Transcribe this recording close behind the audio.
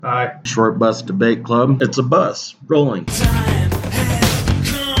Hi. Short Bus Debate Club. It's a bus rolling. I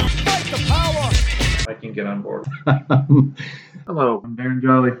can get on board. Hello, I'm Darren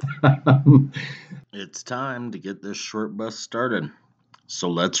Jolly. It's time to get this short bus started.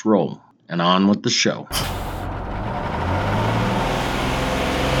 So let's roll and on with the show.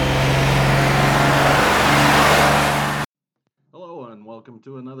 Hello and welcome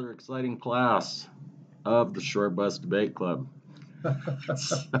to another exciting class of the Short Bus Debate Club.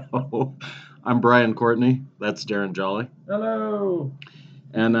 So, I'm Brian Courtney. That's Darren Jolly. Hello.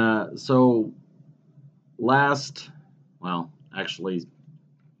 And so actually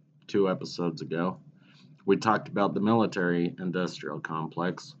 2 episodes ago, we talked about the military-industrial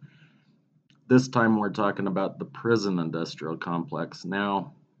complex. This time we're talking about the prison-industrial complex.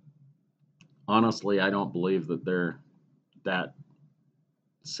 Now, honestly, I don't believe that they're that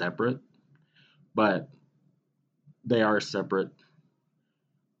separate, but they are separate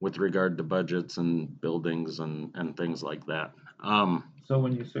with regard to budgets and buildings and things like that. So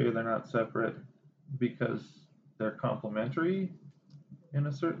when you say they're not separate, because they're complementary in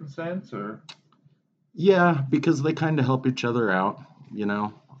a certain sense, or? Yeah, because they kind of help each other out, you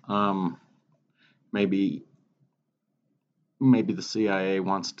know. Maybe the CIA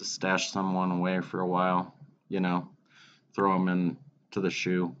wants to stash someone away for a while, you know, throw them into the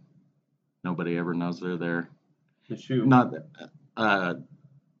shoe. Nobody ever knows they're there. The shoe. Not,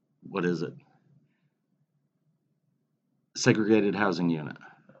 what is it? Segregated housing unit.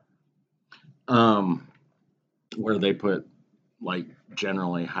 Where they put, like,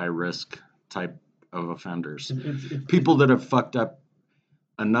 generally high risk type of offenders. People that have fucked up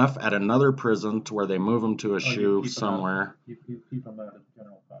enough at another prison to where they move them to a shoe somewhere. You keep them out of the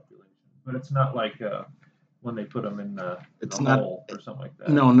general population. But it's not like when they put them in a hole or something like that.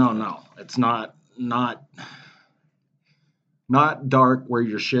 No. It's not dark where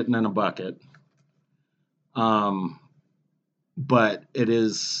you're shitting in a bucket. But it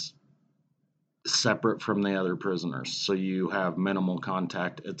is separate from the other prisoners, so you have minimal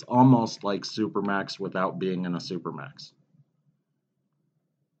contact. It's almost like Supermax without being in a Supermax.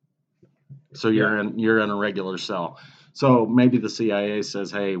 So you're in a regular cell. So maybe the CIA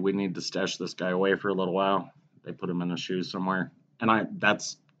says, "Hey, we need to stash this guy away for a little while." They put him in a shoe somewhere, and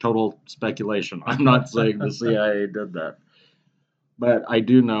that's total speculation. I'm not saying the CIA did that, but I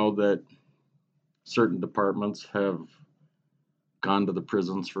do know that certain departments have gone to the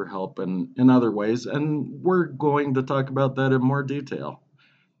prisons for help and in other ways, and we're going to talk about that in more detail.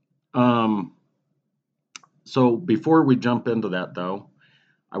 So before we jump into that, though,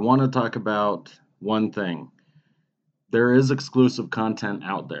 I want to talk about one thing. There is exclusive content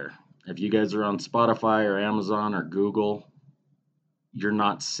out there. If you guys are on Spotify or Amazon or Google, you're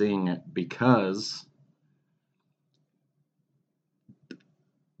not seeing it because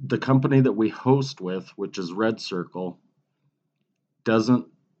the company that we host with, which is Red Circle, doesn't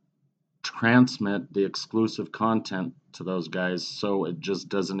transmit the exclusive content to those guys, so it just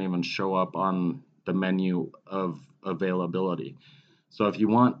doesn't even show up on the menu of availability. So if you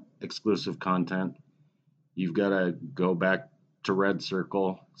want exclusive content, you've got to go back to Red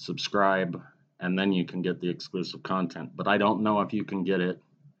Circle, subscribe, and then you can get the exclusive content. But I don't know if you can get it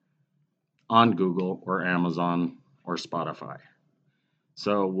on Google or Amazon or Spotify.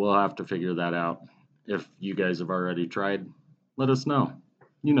 So we'll have to figure that out. If you guys have already tried, let us know.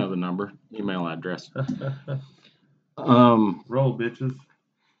 You know the number, email address. Roll, bitches.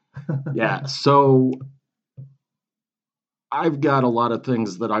 Yeah, so I've got a lot of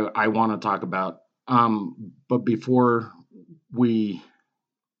things that I want to talk about. But before we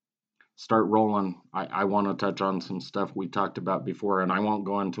start rolling, I want to touch on some stuff we talked about before, and I won't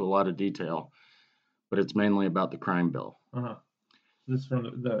go into a lot of detail, but it's mainly about the crime bill. Is this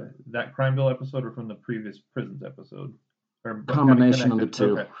from that crime bill episode or from the previous prisons episode? Or combination of the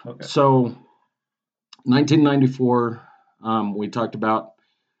two. Okay. So 1994, we talked about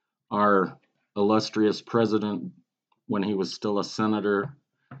our illustrious president when he was still a senator,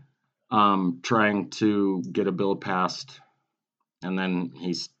 trying to get a bill passed, and then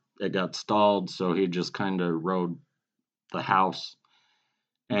it got stalled, so he just kind of rode the House,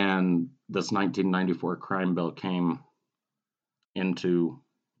 and this 1994 crime bill came into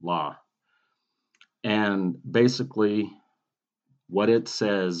law. And basically what it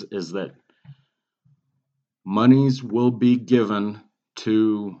says is that monies will be given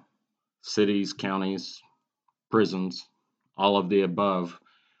to cities, counties, prisons, all of the above,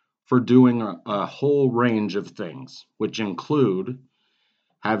 for doing a whole range of things, which include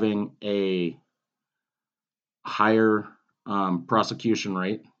having a higher prosecution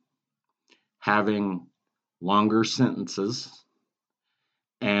rate, having longer sentences,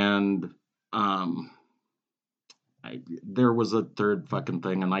 and And there was a third fucking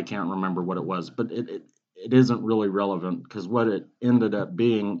thing, and I can't remember what it was, but it isn't really relevant because what it ended up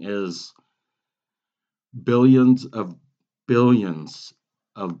being is billions of billions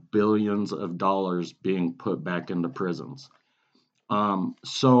billions of dollars being put back into prisons.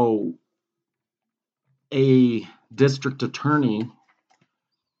 So a district attorney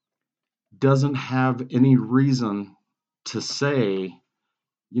doesn't have any reason to say,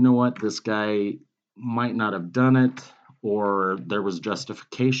 you know what, this guy might not have done it, or there was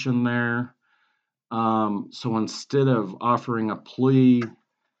justification there. So instead of offering a plea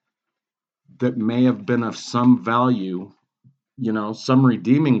that may have been of some value, some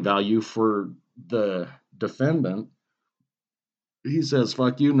redeeming value for the defendant, he says,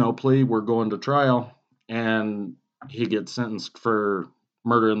 fuck you, no plea, we're going to trial. And he gets sentenced for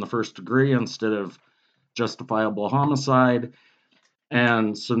murder in the first degree instead of justifiable homicide.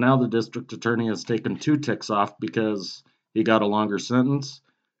 And so now the district attorney has taken 2 ticks off because he got a longer sentence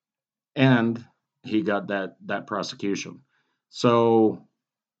and he got that prosecution. So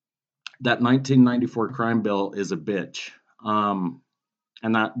that 1994 crime bill is a bitch.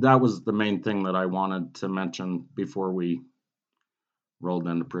 And that was the main thing that I wanted to mention before we rolled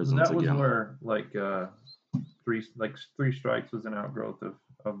into prisons that was again. where three strikes was an outgrowth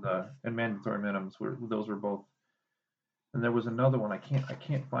of the and mandatory minimums those were both. And there was another one I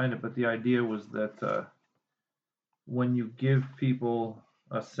can't find it, but the idea was that when you give people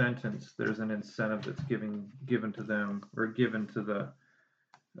a sentence, there's an incentive that's given to them or given to the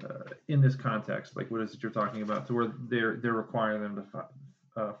in this context, like what is it you're talking about, to where they're requiring them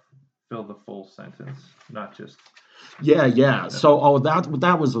to fill the full sentence, not just yeah. So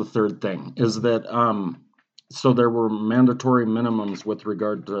that was the third thing, is that so there were mandatory minimums with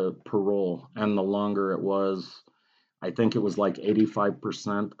regard to parole, and the longer it was, I think it was like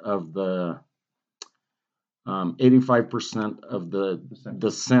 85% of the 85% of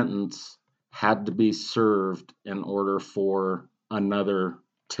the sentence had to be served in order for another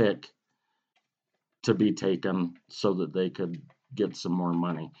tick to be taken so that they could get some more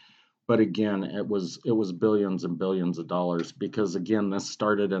money. But again, it was billions and billions of dollars, because again, this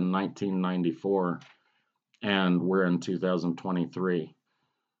started in 1994 and we're in 2023.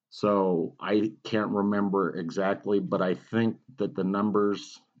 So I can't remember exactly, but I think that the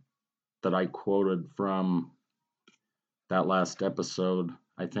numbers that I quoted from that last episode,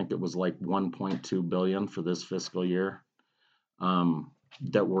 I think it was like 1.2 billion for this fiscal year,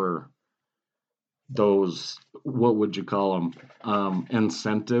 that were those, what would you call them,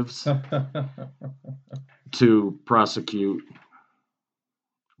 incentives to prosecute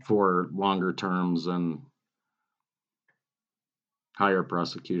for longer terms and higher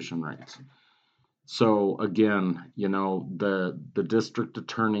prosecution rates. So again, the district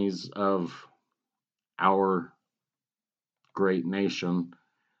attorneys of our great nation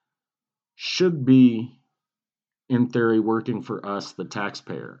should be, in theory, working for us, the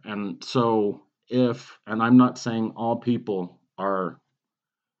taxpayer. And so and I'm not saying all people are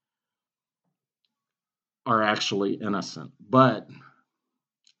actually innocent, but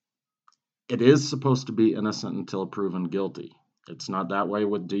it is supposed to be innocent until proven guilty. It's not that way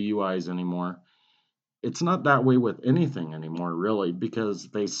with DUIs anymore. It's not that way with anything anymore, really, because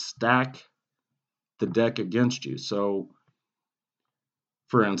they stack the deck against you. So,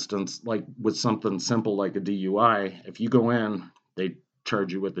 for instance, like with something simple like a DUI, if you go in, they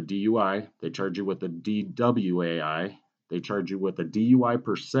charge you with a DUI, they charge you with a DWAI, they charge you with a DUI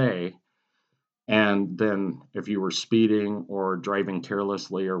per se, and then if you were speeding or driving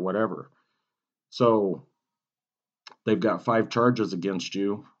carelessly or whatever. So they've got 5 charges against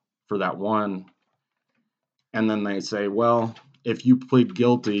you for that one, and then they say, well, if you plead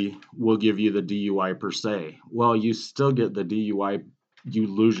guilty, we'll give you the DUI per se. Well, you still get the DUI, you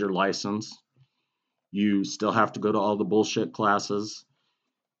lose your license, you still have to go to all the bullshit classes,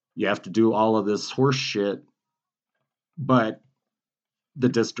 you have to do all of this horse shit, but the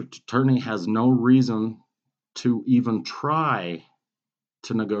district attorney has no reason to even try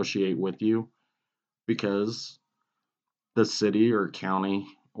to negotiate with you, because the city or county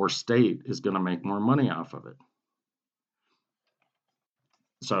or state is going to make more money off of it.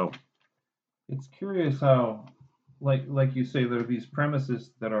 So it's curious how, like you say, there are these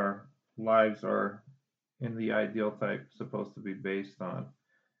premises that our lives are in the ideal type supposed to be based on.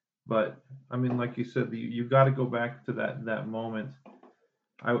 But I mean, like you said, you got to go back to that moment.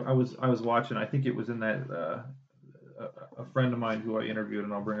 I was watching. I think it was in that a friend of mine who I interviewed,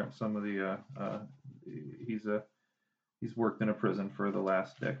 and I'll bring up some of the. He's worked in a prison for the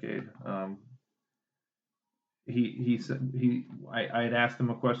last decade. he said I had asked him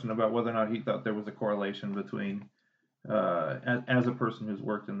a question about whether or not he thought there was a correlation between as a person who's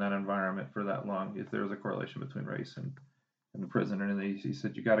worked in that environment for that long, if there was a correlation between race and the prison. And he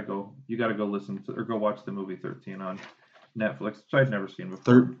said you got to go listen to or go watch the movie 13 on Netflix, which I'd never seen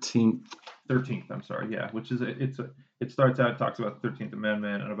before. 13th, I'm sorry, yeah, which is it starts out, it talks about the 13th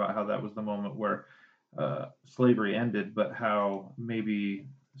Amendment and about how that was the moment where slavery ended, but how maybe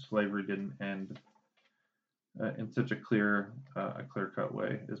slavery didn't end in such a clear cut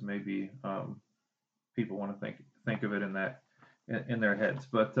way as maybe people want to think of it in that in their heads.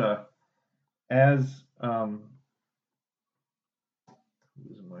 But as I'm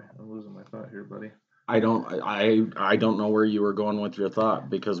losing my thought here, buddy. I don't know where you were going with your thought,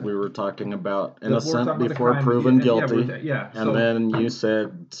 because we were talking about innocent About before crime, proven yeah, guilty, yeah. and So then you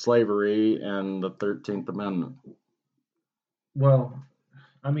said slavery and the 13th Amendment. well,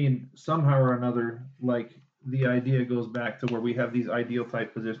 I mean, somehow or another, like the idea goes back to where we have these ideal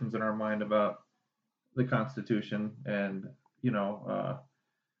type positions in our mind about the Constitution and you know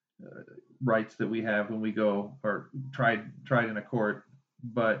rights that we have when we go or tried in a court.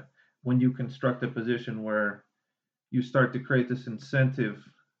 But when you construct a position where you start to create this incentive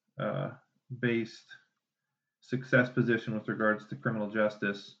uh, based success position with regards to criminal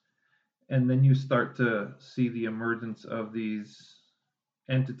justice, and then you start to see the emergence of these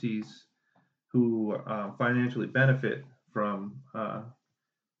entities who financially benefit from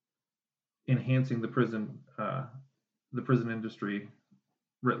enhancing the prison industry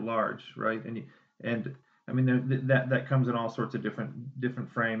writ large, right? And I mean that comes in all sorts of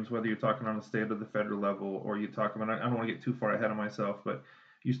different frames. Whether you're talking on the state or the federal level, or you talk about, I don't want to get too far ahead of myself, but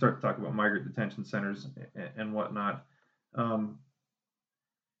you start to talk about migrant detention centers and whatnot. Um,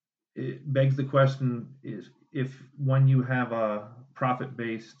 it begs the question: is if when you have a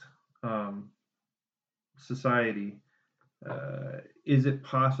profit-based um, society, is it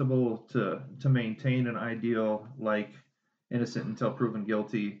possible to maintain an ideal like innocent until proven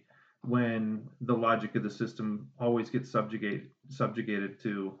guilty when the logic of the system always gets subjugated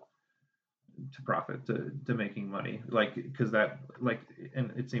to profit, to making money, like because that like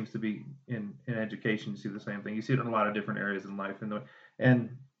and it seems to be in education you see the same thing, you see it in a lot of different areas in life, and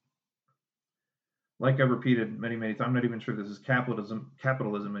like I've repeated many times, I'm not even sure this is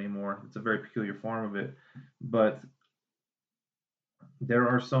capitalism anymore. It's a very peculiar form of it, but there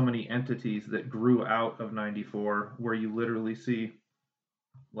are so many entities that grew out of 94 where you literally see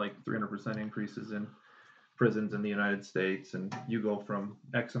like 300% increases in prisons in the United States, and you go from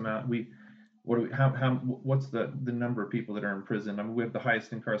X amount. What do we how what's the number of people that are in prison? I mean, we have the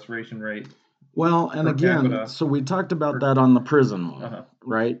highest incarceration rate Well, and per again, capita. so we talked about Per, that on the prison one, uh,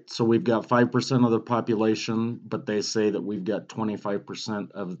 right? So we've got 5% of the population, but they say that we've got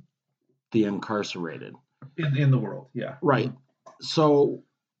 25% of the incarcerated. in the world, yeah. Right. So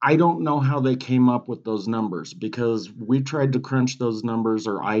I don't know how they came up with those numbers, because we tried to crunch those numbers,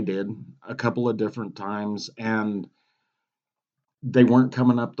 or I did, a couple of different times, and they weren't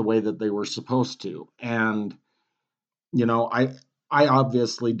coming up the way that they were supposed to. And you know, I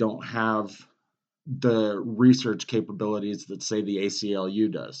obviously don't have the research capabilities that, say, the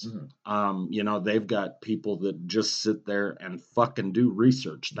ACLU does. You know, they've got people that just sit there and fucking do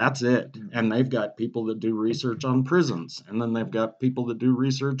research. That's it. And they've got people that do research on prisons, and then they've got people that do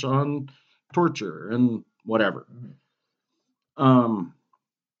research on torture and whatever. Um,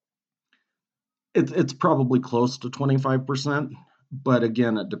 it's probably close to 25%, but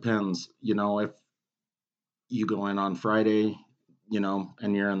again, it depends. You know, if you go in on Friday, you know,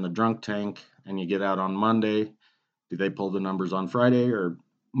 and you're in the drunk tank, and you get out on Monday, do they pull the numbers on Friday or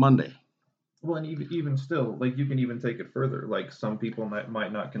Monday? Well, and even still, like you can even take it further. Like some people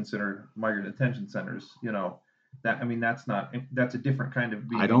might not consider migrant detention centers. You know, that I mean that's a different kind of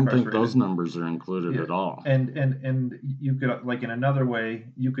being I don't think those incarcerated. numbers are included Yeah, at all. and you could like in another way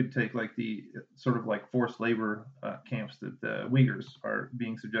you could take like the sort of like forced labor camps that the Uyghurs are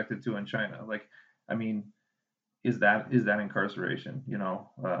being subjected to in China. Like, I mean, is that incarceration? You know,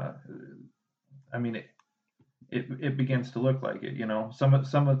 I mean it begins to look like it. You know, some of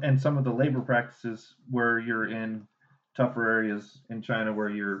the labor practices where you're in tougher areas in China where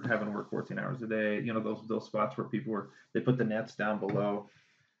you're having to work 14 hours a day. You know, those spots where people were they put the nets down below.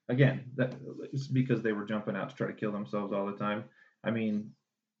 Again, that it's because they were jumping out to try to kill themselves all the time. I mean,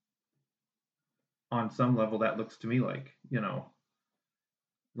 on some level, that looks to me like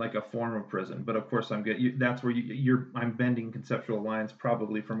like a form of prison. But of course, that's where I'm bending conceptual lines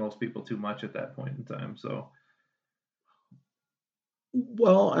probably for most people too much at that point in time. So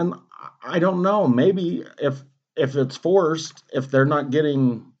Well, and I don't know. Maybe if it's forced, if they're not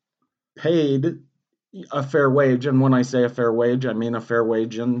getting paid, a fair wage. And when I say a fair wage, I mean a fair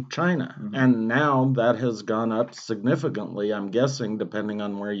wage in China. Mhm. And now that has gone up significantly, I'm guessing, depending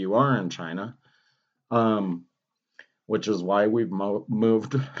on where you are in China, which is why we've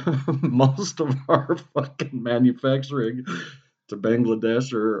moved most of our fucking manufacturing to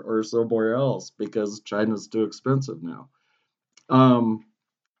Bangladesh or somewhere else because China's too expensive now.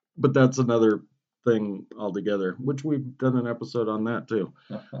 But that's another thing altogether, which we've done an episode on that too.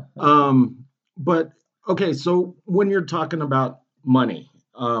 But okay, so when you're talking about money,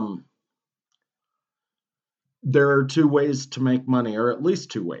 there are two ways to make money, or at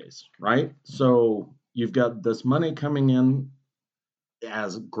least two ways, right? So you've got this money coming in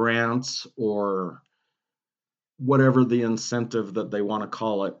as grants or whatever the incentive that they want to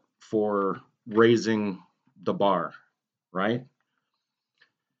call it for raising the bar, right?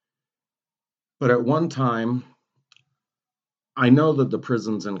 But at one time, I know that the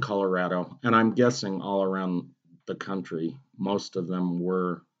prisons in Colorado, and I'm guessing all around the country, most of them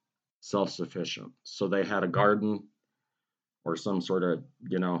were self sufficient. So they had a garden or some sort of,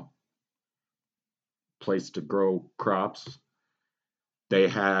 place to grow crops. They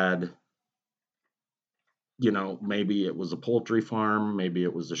had, maybe it was a poultry farm, maybe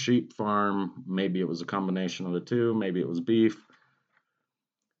it was a sheep farm, maybe it was a combination of the two, maybe it was beef.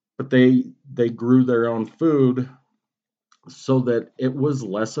 But they grew their own food so that it was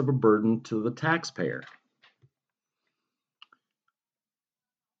less of a burden to the taxpayer.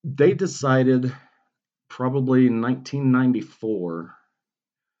 They decided probably in 1994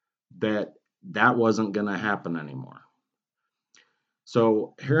 that that wasn't going to happen anymore.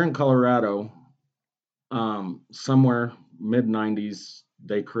 So here in Colorado, somewhere mid 90s,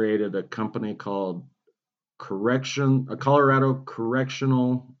 they created a company called a Colorado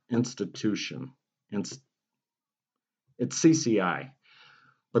Correctional Institution. It's CCI,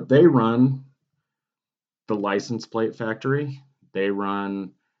 but they run the license plate factory. They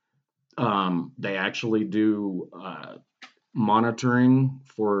actually do monitoring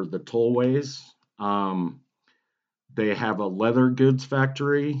for the tollways. They have a leather goods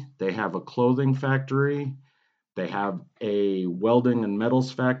factory. They have a clothing factory. They have a welding and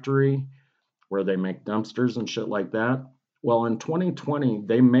metals factory where they make dumpsters and shit like that. Well, in 2020,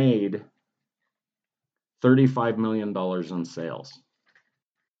 they made $35 million in sales.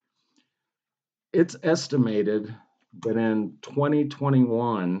 It's estimated that in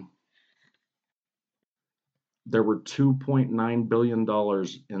 2021, there were $2.9 billion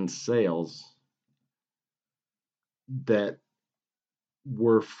in sales that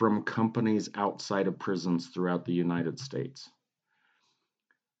were from companies outside of prisons throughout the United States.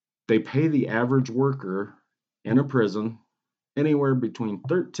 They pay the average worker in a prison anywhere between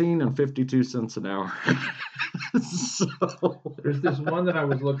 13 and 52 cents an hour. So There's this one that I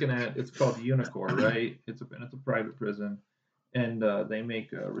was looking at. It's called Unicor, right? It's a private prison, and they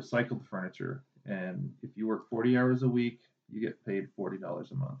make recycled furniture. And if you work 40 hours a week, you get paid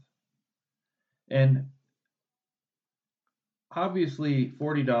 $40 a month. And obviously,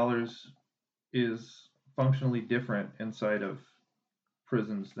 $40 is functionally different inside of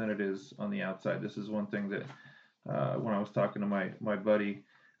prisons than it is on the outside. This is one thing that when I was talking to my buddy,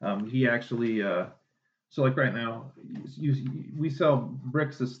 he actually so like right now, we sell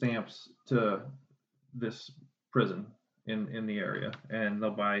bricks of stamps to this prison in the area, and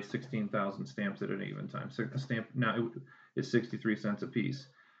they'll buy 16,000 stamps at an even time. So a stamp now is 63 cents a piece,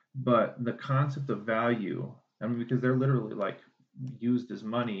 but the concept of value, I mean, because they're literally like used as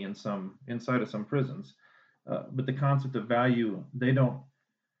money inside of some prisons, but the concept of value, they don't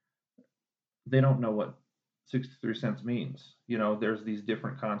know what 63 cents means. There's these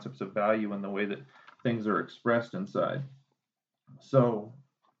different concepts of value in the way that things are expressed inside. So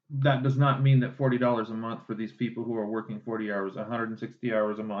that does not mean that $40 a month for these people who are working 40 hours, 160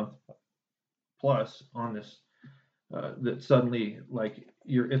 hours a month plus on this, that suddenly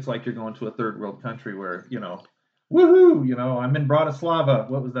it's like you're going to a third world country where, woohoo, I'm in Bratislava.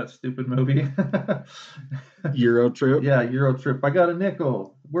 What was that stupid movie? Euro trip. Yeah, Euro trip. I got a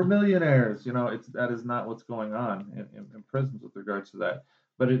nickel. We're millionaires. That is not what's going on in prisons with regards to that.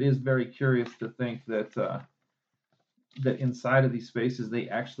 But it is very curious to think that inside of these spaces they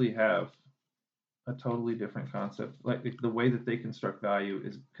actually have a totally different concept. Like the way that they construct value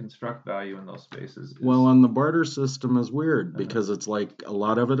in those spaces. Well, and the barter system is weird because it's like a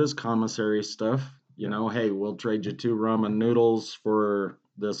lot of it is commissary stuff. Hey, we'll trade you 2 ramen noodles for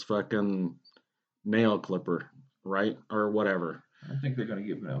this fucking nail clipper, right? Or whatever. I think they're going to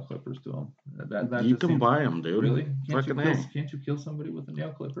give nail clippers to them. That You just can seems, buy them, dude. really? Can't you kill somebody with a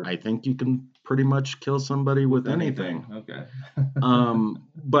nail clipper? I think you can pretty much kill somebody with anything. Okay.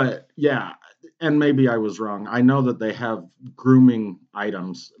 But yeah, and maybe I was wrong. I know that they have grooming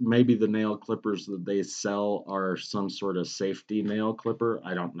items. Maybe the nail clippers that they sell are some sort of safety nail clipper.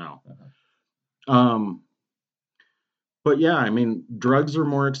 I don't know. Um, but yeah, I mean, drugs are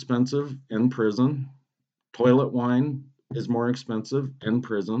more expensive in prison. Toilet wine is more expensive in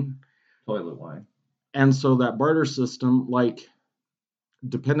prison. Toilet wine. And so that barter system, like,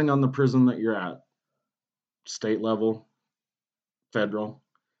 depending on the prison that you're at, state level, federal,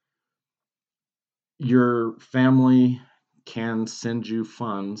 your family can send you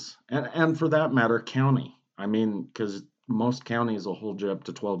funds, and for that matter, county. I mean, because most counties will hold you up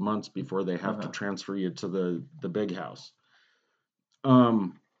to 12 months before they have to transfer you to the big house.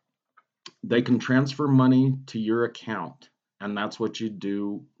 They can transfer money to your account, and that's what you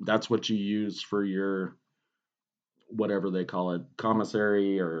do. That's what you use for your whatever they call it,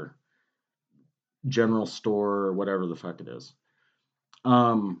 commissary or general store or whatever the fuck it is.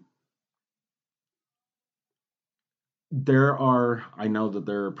 I know that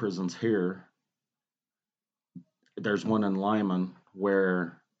there are prisons here. There's one in Lyman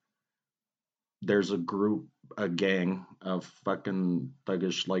where there's a gang of fucking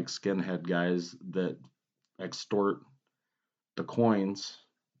thuggish, like skinhead guys that extort the coins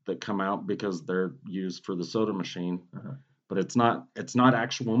that come out because they're used for the soda machine. But it's not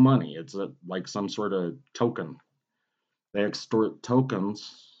actual money. It's like some sort of token. They extort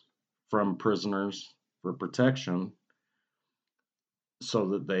tokens from prisoners for protection so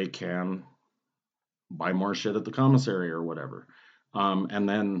that they can buy more shit at the commissary or whatever. And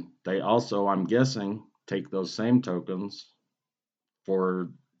then they also, I'm guessing, take those same tokens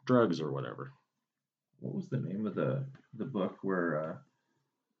for drugs or whatever. What was the name of the book where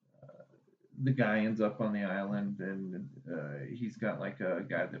the guy ends up on the island and he's got like a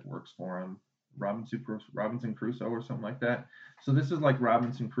guy that works for him, Robinson Crusoe or something like that. So this is like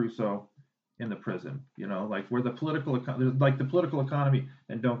Robinson Crusoe in the prison, like where the political economy.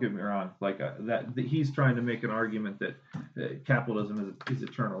 And don't get me wrong, like that he's trying to make an argument that capitalism is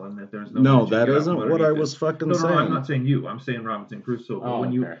eternal and that there's no that isn't what I was fucking saying. No, I'm not saying you. I'm saying Robinson Crusoe.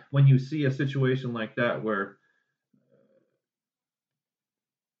 But when you see a situation like that where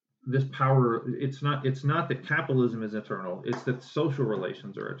this power, it's not that capitalism is eternal, it's that social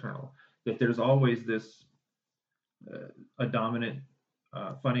relations are eternal, that there's always this a dominant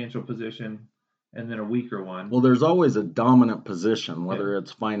financial position and then a weaker one. Well, there's always a dominant position, whether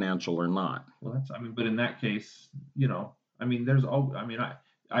it's financial or not. Well, but in that case, there's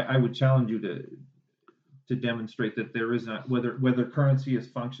I would challenge you to demonstrate that there is not, whether currency is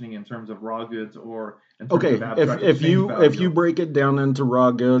functioning in terms of raw goods or in terms of abstract exchange value. If you break it down into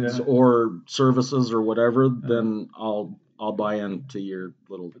raw goods or services or whatever, then I'll buy into your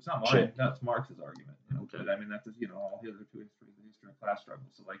little. It's not mine. That's Marx's argument. Okay. But that's all hitherto history of class struggle.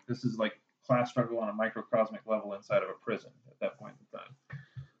 So like this is like class struggle on a microcosmic level inside of a prison at that point in time.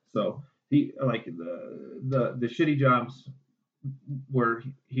 So he like the shitty jobs where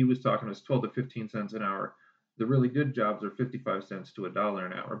he was talking was 12 to 15 cents an hour. The really good jobs are 55 cents to $1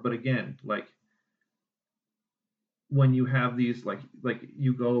 an hour. But again, like when you have these, like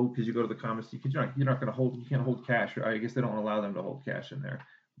you go to the commissary, because you can't hold cash. I guess they don't allow them to hold cash in there,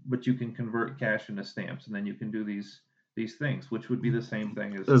 but you can convert cash into stamps, and then you can do these things, which would be the same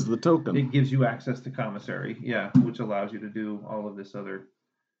thing as the token. It gives you access to commissary, which allows you to do all of this other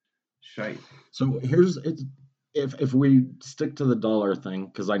shite. So if we stick to the dollar thing,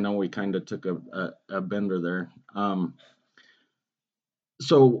 because I know we kind of took a bender there.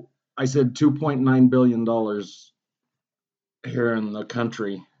 So I said $2.9 billion here in the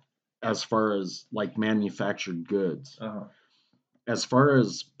country as far as like manufactured goods. As far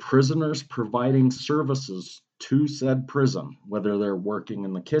as prisoners providing services to said prison, whether they're working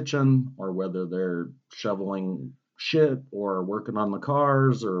in the kitchen or whether they're shoveling shit or working on the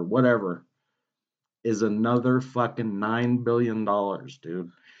cars or whatever, is another fucking $9 billion,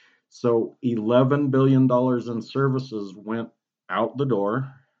 dude. So $11 billion in services went out the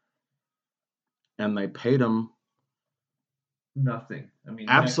door, and they paid them nothing.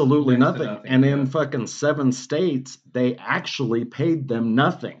 Absolutely nothing. And in fucking 7 states, they actually paid them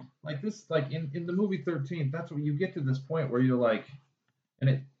nothing. Like this, like in the movie 13, that's what you get to this point where you're like, and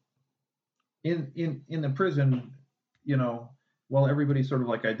it in the prison, while everybody sort of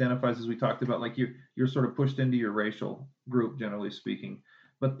like identifies, as we talked about, like you're sort of pushed into your racial group, generally speaking.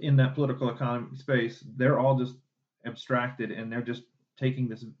 But in that political economy space, they're all just abstracted, and they're just taking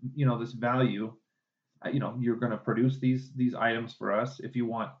this, this value. You're going to produce these items for us. If you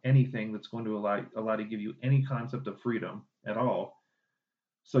want anything that's going to allow to give you any concept of freedom at all,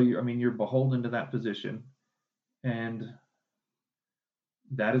 so you're beholden to that position, and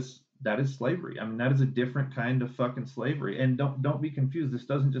that is that is slavery. I mean, that is a different kind of fucking slavery. And don't be confused. This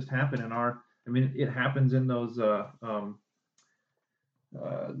doesn't just happen in our. I mean, it happens in those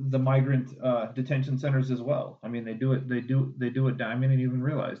the migrant detention centers as well. I mean, they do it. They do it. I didn't even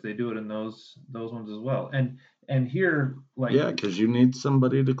realize they do it in those ones as well. And here, like, Yeah, because you need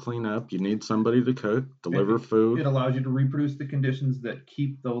somebody to clean up, you need somebody to cook, deliver it food. allows you to reproduce the conditions that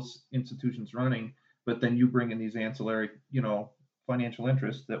keep those institutions running. But then you bring in these ancillary, financial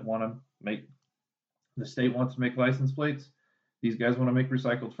interests that want to make the state wants to make license plates. These guys want to make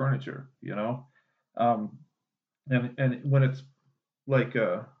recycled furniture. Um, and when it's like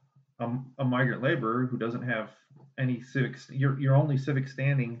a migrant laborer who doesn't have any civics, your only civic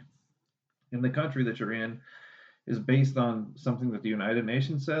standing in the country that you're in is based on something that the United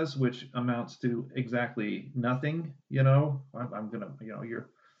Nations says, which amounts to exactly nothing. I'm gonna,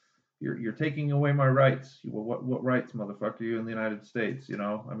 you're taking away my rights. Well, what rights, motherfucker? You in the United States?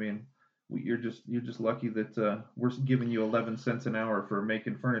 I mean, you're just lucky that we're giving you 11 cents an hour for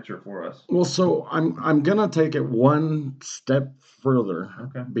making furniture for us. Well, so I'm gonna take it one step further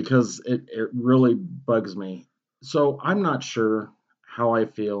Okay. because it really bugs me. So I'm not sure how I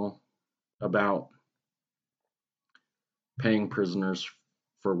feel about paying prisoners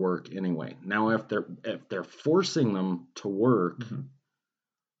for work anyway. Now, if they're forcing them to work, Mm-hmm.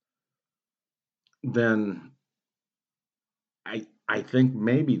 then I think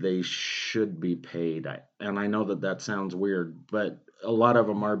maybe they should be paid. And I know that sounds weird, but a lot of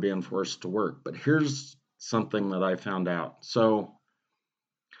them are being forced to work. But here's something that I found out. So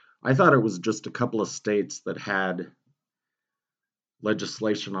I thought it was just a couple of states that had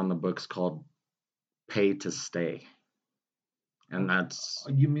legislation on the books called pay to stay. And that's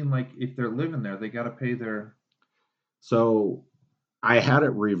You mean like if they're living there, they got to pay their. so I had it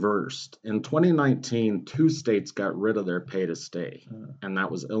reversed. In 2019, two states got rid of their pay to stay, and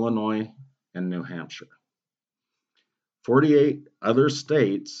that was Illinois and New Hampshire. 48 other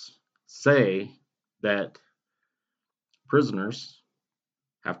states say that prisoners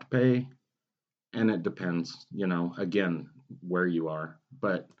have to pay, and it depends, again, where you are,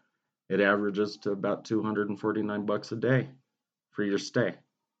 but it averages to about $249 a day for your stay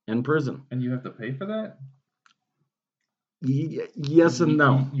in prison. And you have to pay for that? Yes and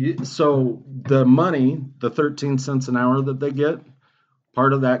no. So the money, the 13 cents an hour that they get,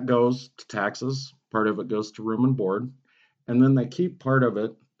 part of that goes to taxes, part of it goes to room and board, and then they keep part of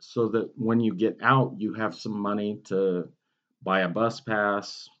it so that when you get out, you have some money to buy a bus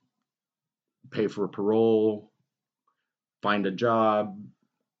pass, pay for parole, find a job,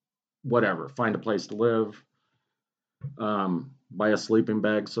 whatever, find a place to live, buy a sleeping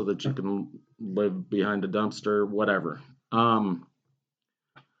bag so that you can live behind a dumpster, whatever.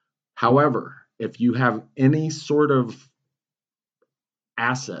 However, if you have any sort of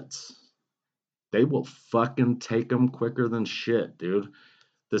assets, they will fucking take them quicker than shit, dude.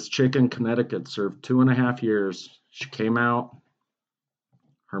 This chick in Connecticut served 2.5 years. She came out,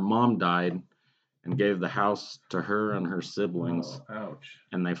 her mom died, and gave the house to her and her siblings. Oh, ouch.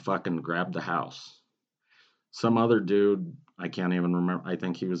 And they fucking grabbed the house. Some other dude, I can't even remember, I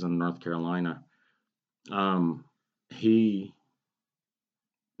think he was in North Carolina.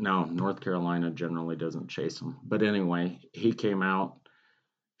 No, North Carolina generally doesn't chase them. But anyway, he came out a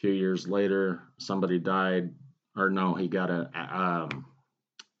few years later. Somebody died, or no, he got an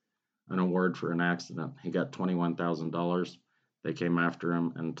award for an accident. He got $21,000. They came after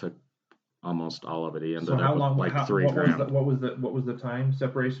him and took almost all of it. He ended So how up with long? like How, three what was the grand. what was the time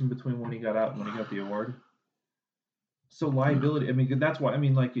separation between when he got out and when he got the award? So liability. I mean, that's why. I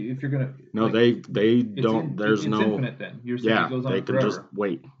mean, like if you're gonna. No, Like, they don't. There's it's no. infinite. Then you're saying it Yeah, goes they on can just forever.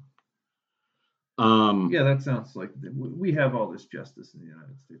 wait. Yeah, that sounds like we have all this justice in the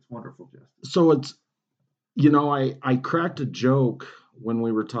United States. Wonderful justice. So it's I cracked a joke when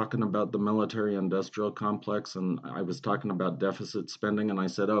we were talking about the military industrial complex, and I was talking about deficit spending, and I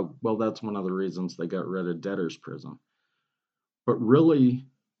said, oh, well, that's one of the reasons they got rid of debtor's prison. But really,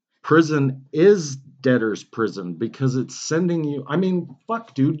 prison is debtor's prison because it's sending you. I mean,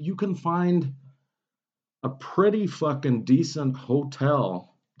 fuck, dude, you can find a pretty fucking decent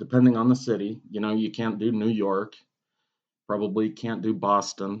hotel depending on the city. You can't do New York, probably can't do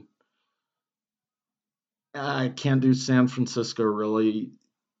Boston. I can't do San Francisco really,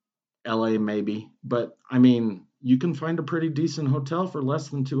 LA maybe, but I mean, you can find a pretty decent hotel for less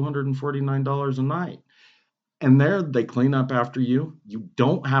than $249 a night. And there they clean up after you. You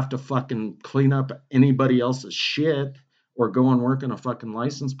don't have to fucking clean up anybody else's shit or go and work in a fucking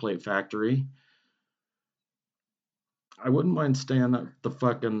license plate factory. I wouldn't mind staying at the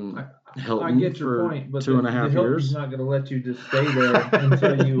fucking I Hilton get your for point, but two and a the half Hilton's years. not going to let you just stay there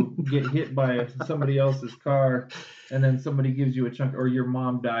until you get hit by somebody else's car, and then somebody gives you a chunk, or your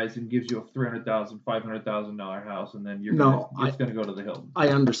mom dies and gives you a $300,000, $500,000 house, and then No, it's gonna go to the Hilton. I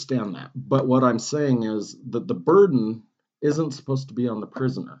understand that. But what I'm saying is that the burden isn't supposed to be on the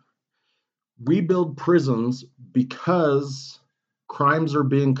prisoner. We build prisons because crimes are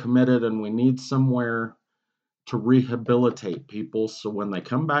being committed and we need somewhere to rehabilitate people so when they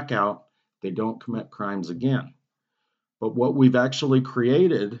come back out, they don't commit crimes again. But what we've actually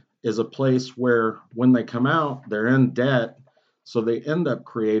created is a place where when they come out, they're in debt. So they end up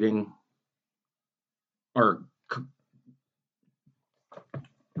creating or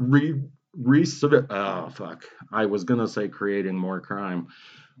oh fuck. I was gonna say creating more crime,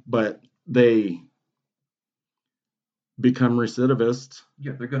 but they become recidivists.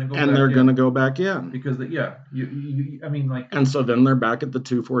 Yeah, they're gonna go and back they're in going to go back in because I mean, like, and so then they're back at the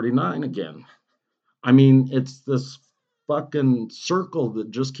 249 again. I mean, it's this fucking circle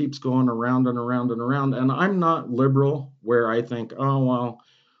that just keeps going around and around and around. And I'm not liberal where I think, oh well,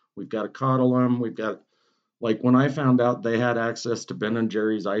 we've got to coddle them. We've got, like, when I found out they had access to Ben and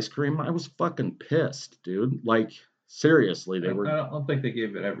Jerry's ice cream, I was fucking pissed, dude. Like, seriously, I don't think they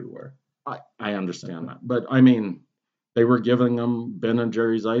gave it everywhere. I understand that, but I mean, they were giving them Ben and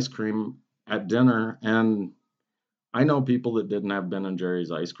Jerry's ice cream at dinner, and I know people that didn't have Ben and Jerry's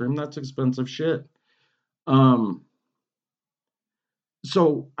ice cream. That's expensive shit. Um,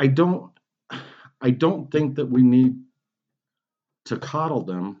 so I don't think that we need to coddle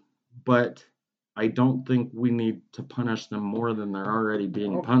them, but I don't think we need to punish them more than they're already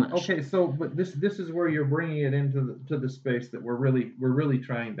being punished. Okay, so but this is where you're bringing it into the space that we're really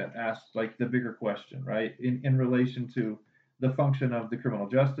trying to ask, like, the bigger question, right? In relation to the function of the criminal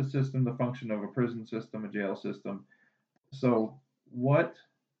justice system, the function of a prison system, a jail system. So what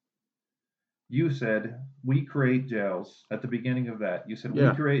you said, we create jails at the beginning of that. You said we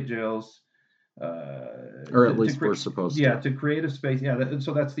Yeah, create jails, or at least we're supposed to. to create a space. Yeah,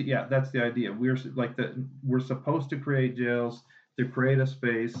 so that's the idea. We're supposed to create jails to create a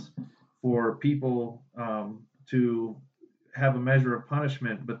space for people, to have a measure of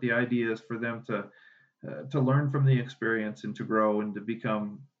punishment, but the idea is for them to learn from the experience and to grow and to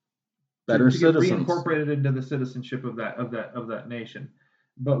become Better to get citizens. reincorporated into the citizenship of that nation.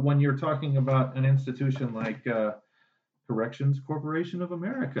 But when you're talking about an institution like, Corrections Corporation of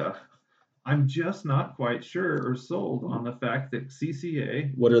America, I'm just not quite sure or sold on the fact that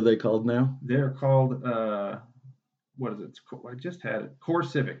CCA, What are they called now? they're called, what is it? I just had it. Core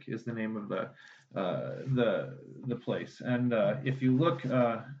Civic is the name of the place. And if you look,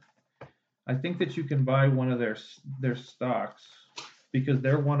 I think that you can buy one of their stocks because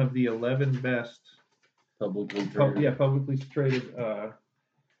they're one of the 11 best publicly traded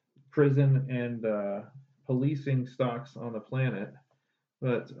prison and policing stocks on the planet.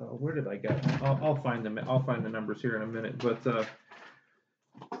 But where did I get them? I'll find them. I'll find the numbers here in a minute. But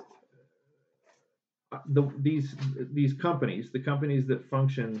these companies, the companies that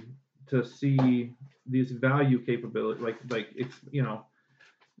function to see these value capability, like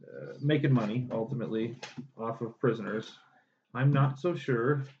making money ultimately off of prisoners. I'm not so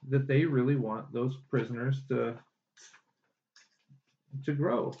sure that they really want those prisoners to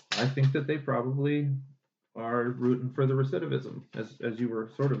grow. I think that they probably are rooting for the recidivism, as you were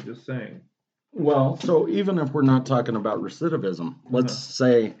sort of just saying. Well, so even if we're not talking about recidivism, let's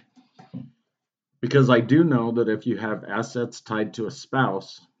say, because I do know that if you have assets tied to a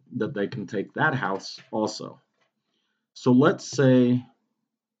spouse, that they can take that house also. So let's say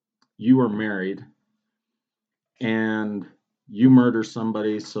you are married and you murder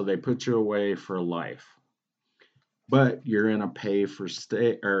somebody, so they put you away for life. But you're in a pay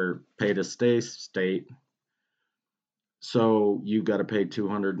to stay state, so you got to pay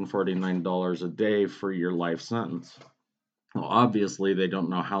 $249 a day for your life sentence. Well, obviously they don't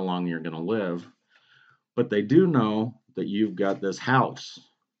know how long you're going to live, but they do know that you've got this house.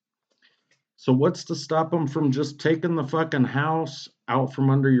 So what's to stop them from just taking the fucking house out from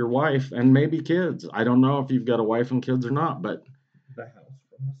under your wife and maybe kids? I don't know if you've got a wife and kids or not, but the house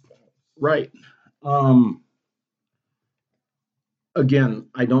from the spouse. right. Again,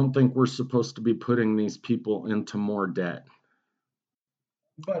 I don't think we're supposed to be putting these people into more debt.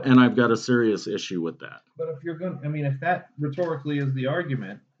 And I've got a serious issue with that. But if you're going, I mean, if that rhetorically is the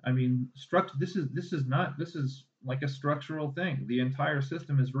argument, I mean, this is like a structural thing. The entire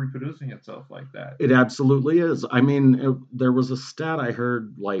system is reproducing itself like that. It absolutely is. I mean, there was a stat I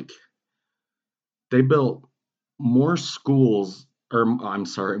heard, like, they built more schools or I'm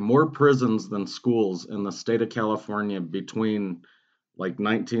sorry, more prisons than schools in the state of California between like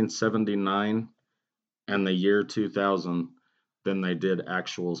 1979 and the year 2000 than they did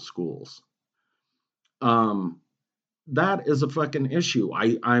actual schools. Um, that is a fucking issue.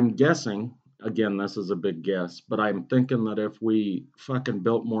 I'm guessing, again, this is a big guess, but I'm thinking that if we fucking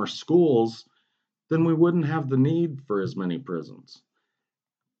built more schools, then we wouldn't have the need for as many prisons.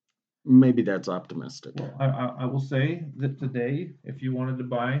 Maybe that's optimistic. Well, I will say that today, if you wanted to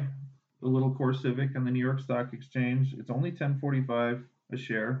buy a little Core Civic on the New York Stock Exchange, it's only 10.45 a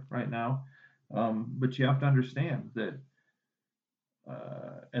share right now. But you have to understand that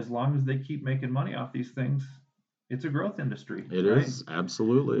as long as they keep making money off these things, it's a growth industry, It right? is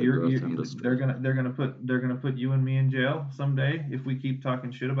absolutely a growth industry. They're gonna put you and me in jail someday if we keep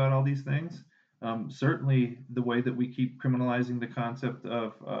talking shit about all these things. Certainly, the way that we keep criminalizing the concept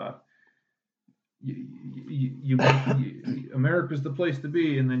of America's the place to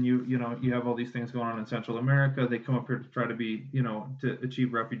be, and then you have all these things going on in Central America. They come up here to try to be to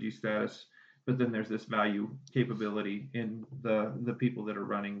achieve refugee status, but then there's this value capability in the people that are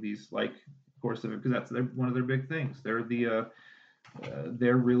running these like Core Civic because that's one of their big things. They're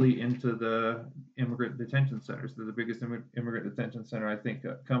really into the immigrant detention centers. They're the biggest immigrant detention center I think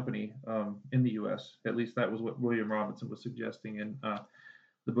company in the U.S. At least that was what William Robinson was suggesting in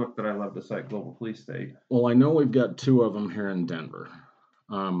the book that I love to cite, Global Police State. Well, I know we've got two of them here in Denver.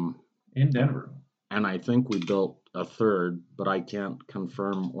 In Denver. And I think we built a third, but I can't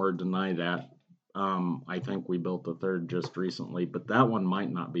confirm or deny that. I think we built a third just recently, but that one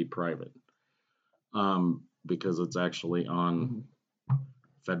might not be private because it's actually on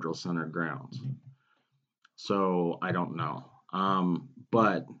federal center grounds. So I don't know. And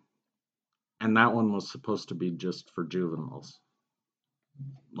that one was supposed to be just for juveniles.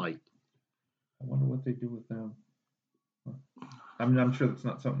 Like, I wonder what they do with them. I mean, I'm sure that's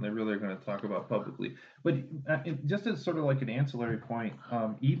not something they really are going to talk about publicly. But just as sort of like an ancillary point,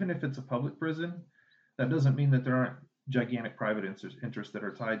 even if it's a public prison, that doesn't mean that there aren't gigantic private interests that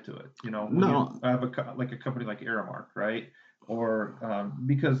are tied to it. No. I have a company like Aramark, right? Or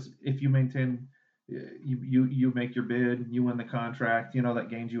because if you maintain, you make your bid, you win the contract, that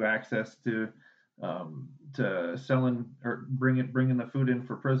gains you access to selling or bringing the food in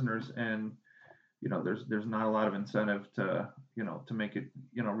for prisoners, and there's not a lot of incentive to make it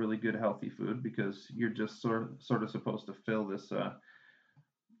really good healthy food because you're just sort of supposed to fill this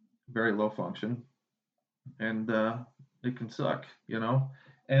very low function, and it can suck,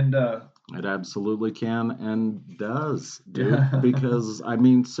 and it absolutely can and does, dude. Because I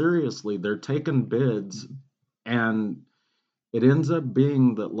mean, seriously, they're taking bids, and it ends up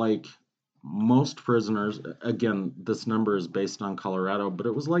being that like most prisoners, again, this number is based on Colorado, but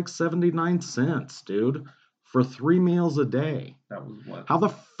it was like 79 cents, dude, for 3 meals a day. That was what? How the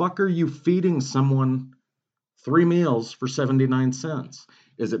fuck are you feeding someone 3 meals for 79 cents?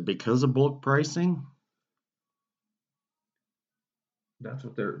 Is it because of bulk pricing?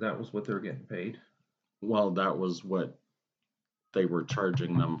 That was what they're getting paid. Well, that was what they were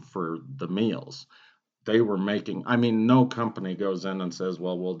charging them for the meals. They were making, I mean, no company goes in and says,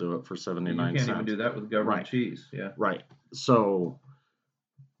 well, we'll do it for 79 cents. You can't even do that with government cheese. Yeah. Right. So,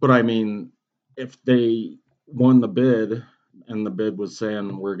 but I mean, if they won the bid and the bid was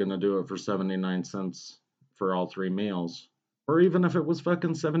saying we're going to do it for 79 cents for all 3 meals, or even if it was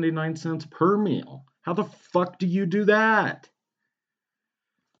fucking 79 cents per meal, how the fuck do you do that?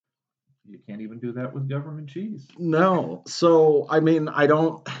 You can't even do that with government cheese. No. So, I mean,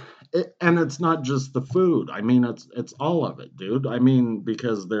 and it's not just the food. I mean, it's all of it, dude. I mean,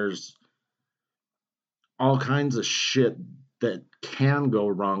 because there's all kinds of shit that can go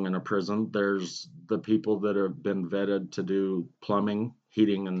wrong in a prison. There's the people that have been vetted to do plumbing,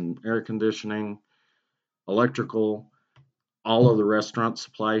 heating and air conditioning, electrical, all of the restaurant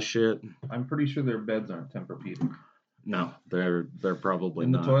supply shit. I'm pretty sure their beds aren't Tempur-Pedic. No, they're probably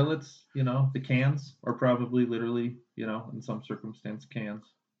not. And the toilets, the cans are probably literally, in some circumstance, cans.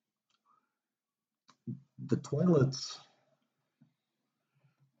 The toilets.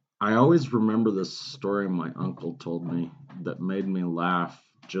 I always remember this story my uncle told me that made me laugh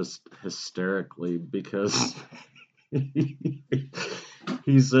just hysterically because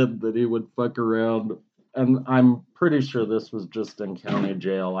he said that he would fuck around, and I'm pretty sure this was just in county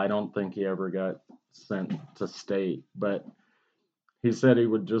jail. I don't think he ever got sent to state, but he said he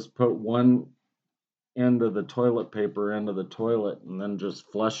would just put one end of the toilet paper into the toilet and then just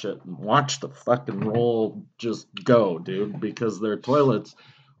flush it and watch the fucking roll just go, dude, because their toilets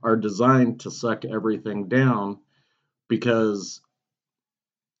are designed to suck everything down, because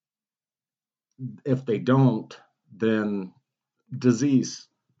if they don't, then disease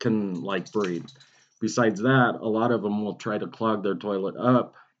can like breed. Besides that, a lot of them will try to clog their toilet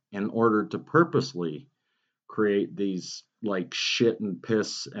up in order to purposely create these like shit and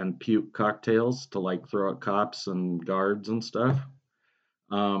piss and puke cocktails to like throw at cops and guards and stuff.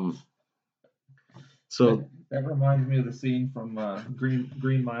 Um, That so that reminds me of the scene from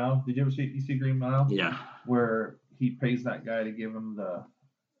Green Mile. Did you see Green Mile? yeah, Where he pays that guy to give him the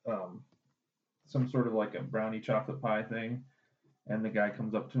um, some sort of like a brownie chocolate pie thing, and the guy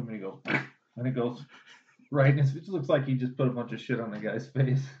comes up to him and he goes, and it goes right. And it just looks like he just put a bunch of shit on the guy's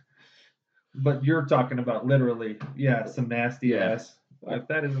face. But you're talking about literally, yeah, some nasty yeah, ass. If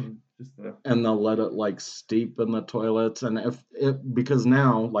that isn't just a and they'll let it like steep in the toilets, and if it because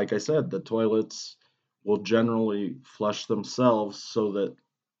now, like I said, the toilets will generally flush themselves so that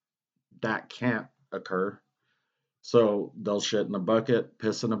that can't occur. So they'll shit in a bucket,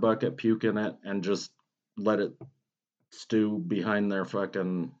 piss in a bucket, puke in it, and just let it stew behind their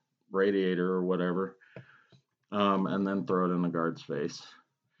fucking radiator or whatever, and then throw it in the guard's face.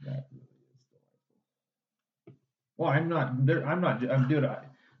 that really is delightful. Well, I'm not there. I'm not. I'm dude.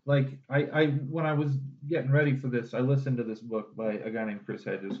 I when I was getting ready for this, I listened to this book by a guy named Chris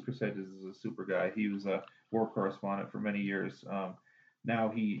Hedges. Chris Hedges is a super guy. He was a war correspondent for many years. Now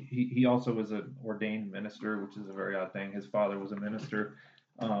he also was an ordained minister, which is a very odd thing. His father was a minister.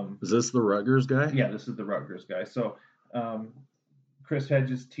 Um, Is this the Rutgers guy? yeah, this is the Rutgers guy. So um, Chris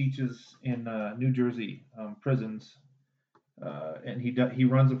Hedges teaches in New Jersey prisons, and he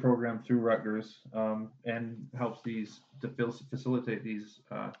runs a program through Rutgers and helps these to facilitate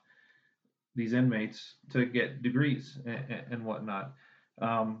these inmates to get degrees and whatnot.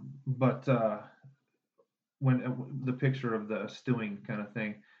 But when the picture of the stewing kind of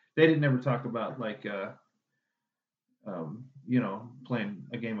thing, they didn't ever talk about like playing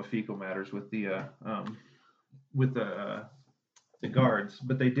a game of fecal matters with the guards,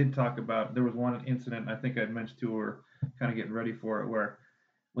 but they did talk about there was one incident I think I'd mentioned to her, kind of getting ready for it, where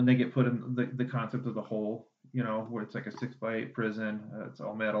when they get put in the concept of the hole, where it's like a 6x8 prison, it's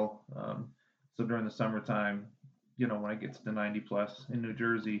all metal. So during the summertime, when it gets to 90 plus in New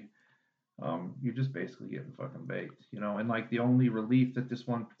Jersey, you're just basically getting fucking baked, And like the only relief that this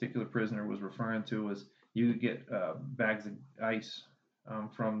one particular prisoner was referring to was you could get bags of ice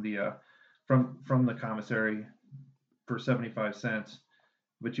from the commissary for 75 cents,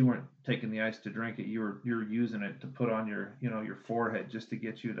 but you weren't taking the ice to drink it. You're using it to put on your forehead just to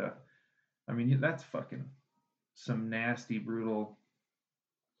get you to. I mean, that's fucking some nasty, brutal.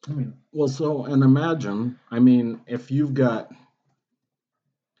 I mean, Well, so, and imagine, I mean, if you've got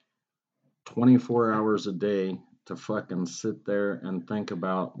 24 hours a day to fucking sit there and think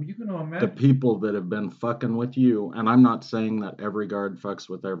about you can the imagine. people that have been fucking with you, and I'm not saying that every guard fucks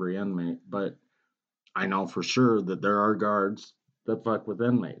with every inmate, but I know for sure that there are guards that fuck with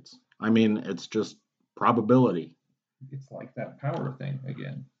inmates. I mean, it's just probability. It's like that power thing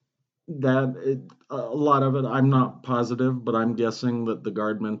again. A lot of it, I'm not positive, but I'm guessing that the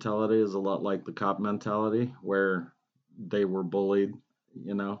guard mentality is a lot like the cop mentality, where they were bullied,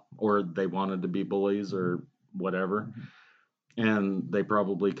 or they wanted to be bullies Mm-hmm. or whatever, Mm-hmm. and they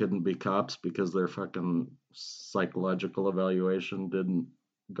probably couldn't be cops because their fucking psychological evaluation didn't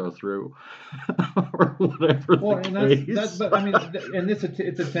go through or whatever the Well, and that's case. but I mean, and it's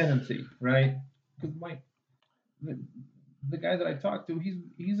a tendency, right? Because the, the guy that I talked to,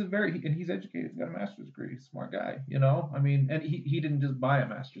 he's a and he's educated. He's got a master's degree. He's a smart guy, I mean, and he didn't just buy a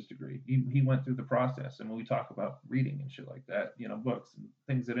master's degree. He went through the process. And when we talk about reading and shit like that, books and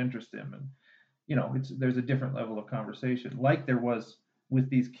things that interest him, and there's a different level of conversation, like there was with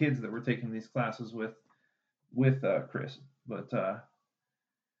these kids that were taking these classes with Chris. But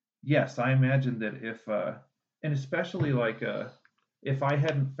yes, I imagine that if and especially like if I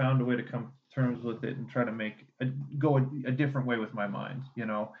hadn't found a way to come to terms with it and try to go a different way with my mind,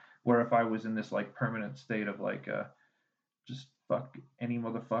 where if I was in this like permanent state of like just fuck any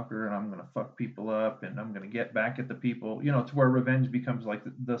motherfucker and I'm gonna fuck people up and I'm gonna get back at the people, to where revenge becomes like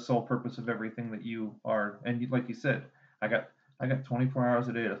the sole purpose of everything that you are. And like you said, I got I got 24 hours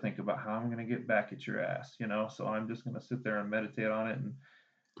a day to think about how I'm gonna get back at your ass, So I'm just gonna sit there and meditate on it and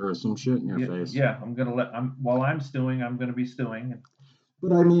Throw some shit in your yeah, face. yeah, while I'm stewing, I'm gonna be stewing.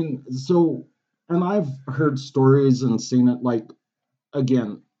 But I mean, so, and I've heard stories and seen it. Like,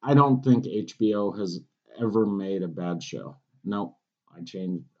 again, I don't think HBO has ever made a bad show. No, I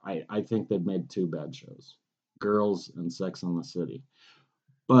changed. I think they've made two bad shows, Girls and Sex and the City.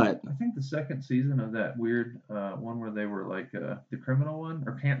 But I think the second season of that weird one where they were like the criminal one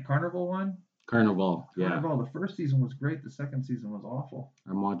or carnival one, Carnival, yeah, Carnival. The first season was great. The second season was awful.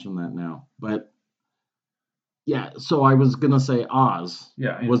 I'm watching that now. But Yeah, so I was gonna say Oz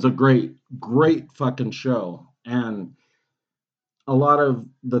Yeah, was a great fucking show, and a lot of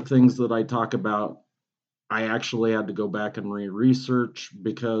the things that I talk about, I actually had to go back and research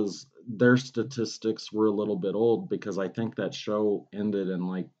because their statistics were a little bit old because I think that show ended in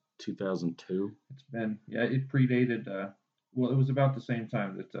like 2002. it's been it predated. Well, it was about the same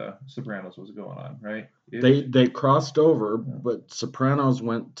time that Sopranos was going on, right? They Ish. they crossed over, Yeah. but Sopranos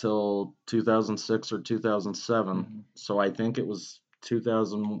went till 2006 or 2007. Mhm. So I think it was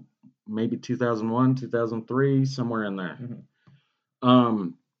 2000, maybe 2001, 2003, somewhere in there. Mhm.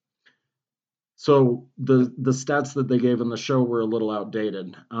 Um, so the stats that they gave in the show were a little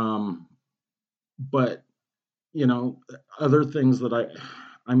outdated. But you know, other things that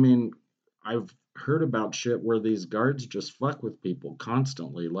I mean, I've heard about shit where these guards just fuck with people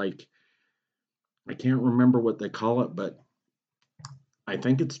constantly. Like I can't remember what they call it, but I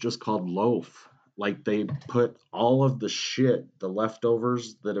think it's just called loaf. Like they put all of the shit, the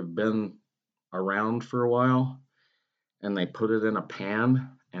leftovers that have been around for a while, and they put it in a pan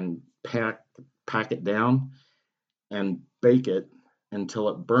and pack it down and bake it until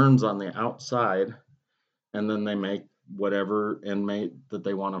it burns on the outside, and then they make whatever inmate that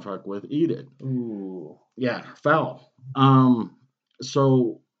they want to fuck with eat it. Ooh. Yeah, foul.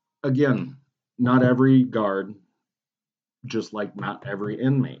 So again, not every guard, just like not every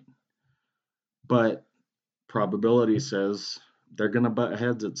inmate, but probability says they're gonna butt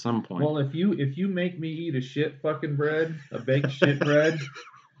heads at some point. Well, if you make me eat a shit fucking bread, a baked shit bread,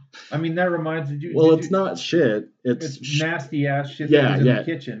 I mean that reminds you. Well, Did it's you? not shit. It's nasty ass shit that Yeah, was in the yeah,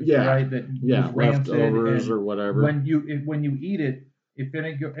 kitchen, yeah, right? That was yeah, rancid, leftovers and or whatever. when you eat it, if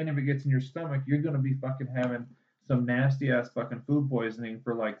any of it gets in your stomach, you're gonna be fucking having some nasty ass fucking food poisoning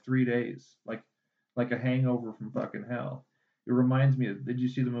for like 3 days, like a hangover from fucking hell. It reminds me of. Did you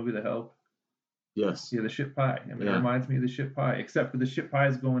see the movie The Help? Yes, Yeah, the shit pie. I mean, it yeah, reminds me of the shit pie, except for the shit pie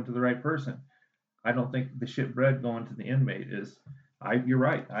is going to the right person. I don't think the shit bread going to the inmate is. You're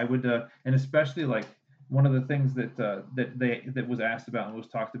right. I would, and especially like one of the things that was asked about and was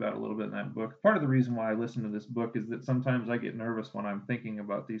talked about a little bit in that book. Part of the reason why I listen to this book is that sometimes I get nervous when I'm thinking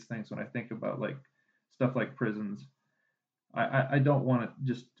about these things. When I think about like stuff like prisons, I don't want it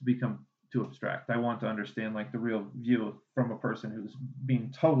just to become too abstract. I want to understand like the real view from a person who's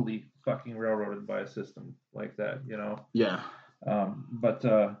being totally fucking railroaded by a system like that. yeah. But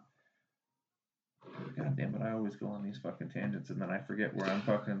God damn it, I always go on these fucking tangents and then I forget where I'm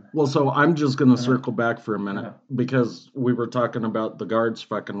fucking. Well, so I'm just gonna Uh-huh, circle back for a minute uh-huh. because we were talking about the guards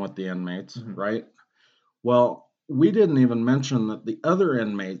fucking with the inmates, Hmm. right? Well, we didn't even mention that the other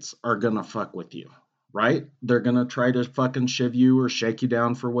inmates are gonna fuck with you, right? They're gonna try to fucking shiv you or shake you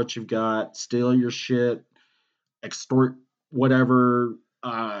down for what you've got, steal your shit, extort whatever,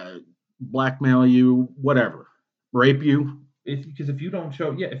 blackmail you, whatever, rape you. Because if you don't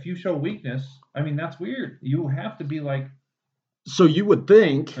show, yeah, if you show weakness, I mean that's weird. You have to be like, So you would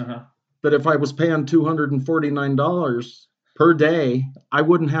think uh-huh. that if I was paying $249 per day, I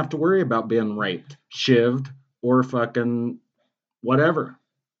wouldn't have to worry about being raped, shivved, or fucking whatever.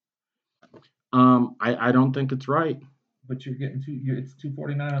 I don't think it's right. But you're getting it's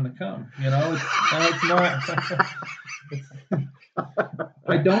 249 on the come. It's not. it's,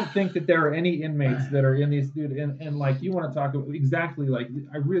 I don't think that there are any inmates that are in these dude and like you want to talk about exactly like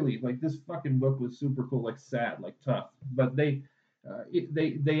I really like this fucking book was super cool, like sad, like tough, but they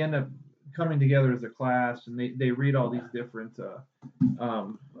end up coming together as a class and they read all these different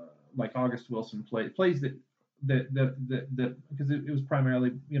like August Wilson plays that because it was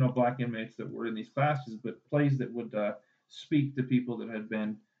primarily black inmates that were in these classes, but plays that would speak to people that had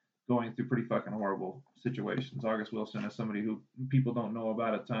been going through pretty fucking horrible situations. August Wilson is somebody who people don't know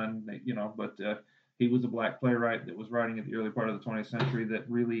about a ton, but he was a black playwright that was writing at the early part of the 20th century that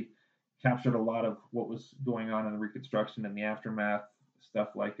really captured a lot of what was going on in the Reconstruction and the aftermath stuff.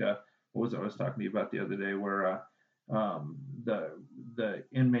 Like what was it I was talking to you about the other day, where the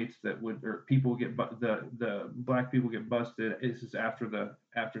inmates that would or people get the black people get busted. This is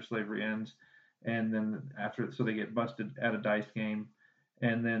after slavery ends, and then after so they get busted at a dice game,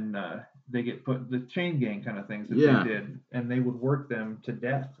 and then they get put the chain gang kind of things that they Yeah, did, and they would work them to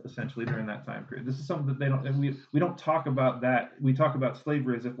death essentially during that time period. This is something that they don't we don't talk about that. We talk about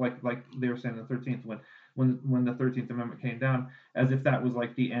slavery as if like they were saying in the 13th when the 13th Amendment came down, as if that was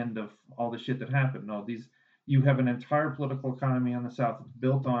like the end of all the shit that happened. No, these you have an entire political economy on the South that's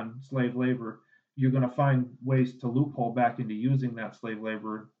built on slave labor. You're going to find ways to loophole back into using that slave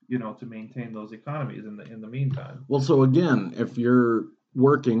labor, to maintain those economies in the meantime. well, so again, if you're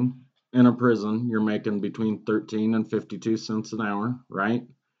working in a prison, you're making between 13 and 52 cents an hour, right?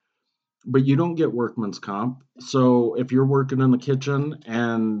 but you don't get workman's comp. So if you're working in the kitchen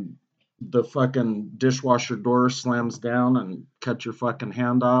and the fucking dishwasher door slams down and cut your fucking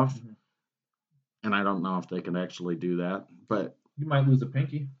hand off, Mhm. and I don't know if they can actually do that, but You might lose a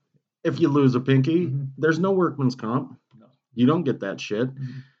pinky. if you lose a pinky, Mhm. there's no workman's comp. No. You don't get that shit.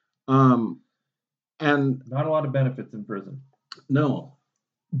 Mhm. Um, and Not a lot of benefits in prison. no,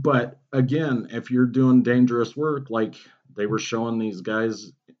 but again, if you're doing dangerous work, like they were showing these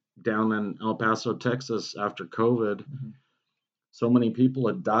guys down in El Paso, Texas after COVID, Mhm. so many people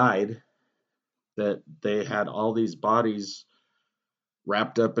had died that they had all these bodies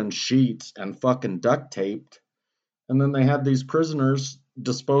wrapped up in sheets and fucking duct taped. And then they had these prisoners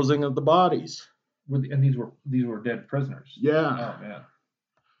disposing of the bodies. And these were dead prisoners. Yeah. Oh man.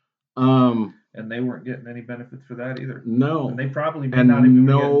 Um, And they weren't getting any benefits for that either. And no. they probably may not even And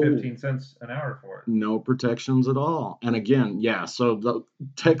be getting no 15 cents an hour for it. no protections at all. And again, yeah, so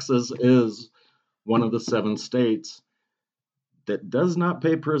Texas is one of the 7 states that does not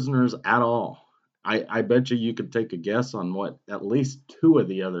pay prisoners at all. I bet you could take a guess on what at least 2 of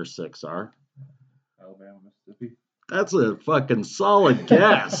the other 6 are. Alabama, Mississippi. That's a fucking solid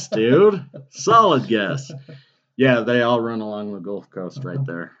guess, dude. Solid guess. Yeah, they all run along the Gulf Coast right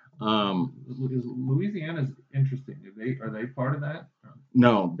there. Louisiana's interesting. Are they part of that?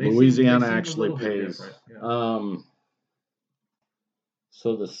 No, They Louisiana seem a actually little bit pays. different. Yeah.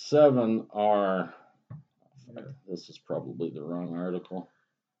 So the 7 are. Yeah. This is probably the wrong article.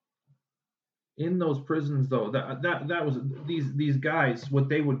 In those prisons, though, that was these guys, what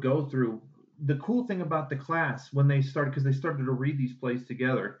they would go through. The cool thing about the class when they started, because they started to read these plays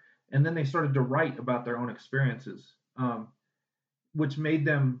together, and then they started to write about their own experiences, which made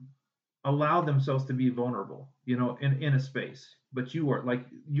them allow themselves to be vulnerable, in a space. But you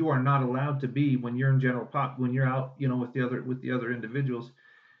are not allowed to be when you're in general pop, when you're out, with the other individuals.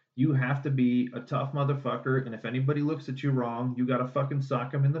 You have to be a tough motherfucker, and if anybody looks at you wrong, you gotta fucking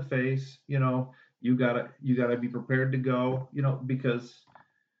sock them in the face. You gotta be prepared to go. Because,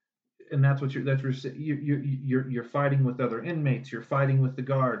 and you're fighting with other inmates. You're fighting with the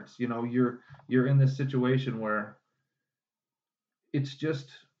guards. You're in this situation where it's just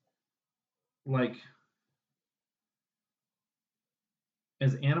like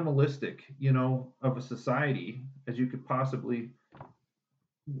as animalistic, of a society as you could possibly.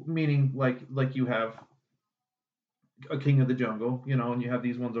 Meaning, like you have a king of the jungle, and you have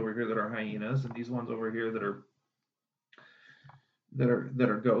these ones over here that are hyenas, and these ones over here that are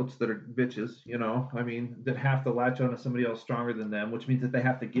goats, that are bitches, I mean, that have to latch on to somebody else stronger than them, which means that they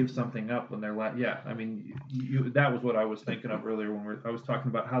have to give something up when they're yeah, I mean, that was what I was thinking of earlier when I was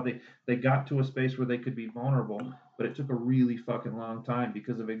talking about how they got to a space where they could be vulnerable, but it took a really fucking long time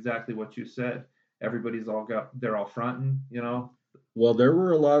because of exactly what you said. They're all fronting. Well, there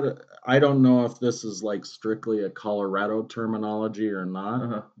were a lot of. I don't know if this is like strictly a Colorado terminology or not,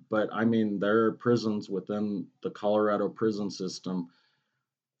 Uh-huh. but I mean, there are prisons within the Colorado prison system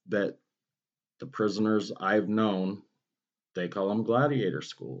that the prisoners I've known, they call them gladiator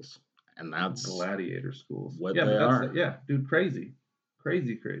schools. And that's Gladiator schools. what Yeah, they but that's are. yeah, dude, crazy,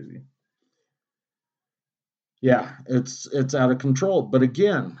 crazy, crazy. Yeah, it's out of control. But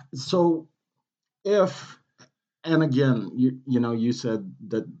again, so if and again, you said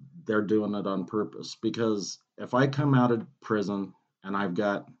that they're doing it on purpose because if I come out of prison and I've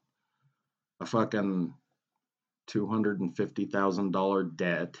got a fucking $250,000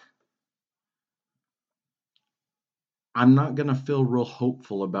 debt, I'm not gonna feel real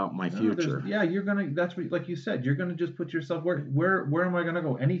hopeful about my No, future. you're gonna. That's what, like you said, you're gonna just put yourself where am I gonna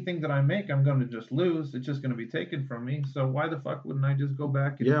go? Anything that I make, I'm gonna just lose. It's just gonna be taken from me. So why the fuck wouldn't I just go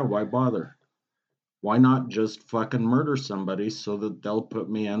back and? Yeah, why bother? Why not just fucking murder somebody so that they'll put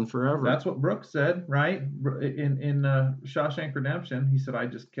me in forever? That's what Brooks said, right? In Shawshank Redemption, he said, "I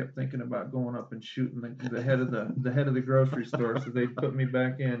just kept thinking about going up and shooting the head of the grocery store, so they'd put me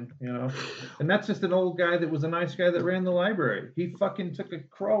back in." And that's just an old guy that was a nice guy that ran the library. He fucking took a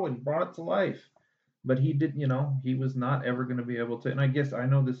crow and brought it to life, but he did, he was not ever going to be able to. And I guess I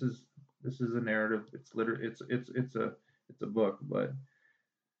know this is a narrative. It's literally it's a book, but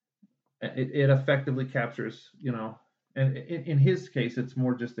it effectively captures, and in his case, it's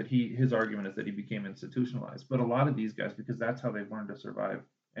more just that his argument is that he became institutionalized. But a lot of these guys, because that's how they've learned to survive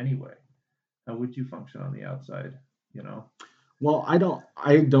anyway. How would you function on the outside? You know? Well, I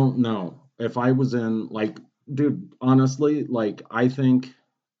don't know. If I was in like dude, honestly, like I think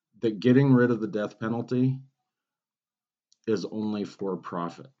that getting rid of the death penalty is only for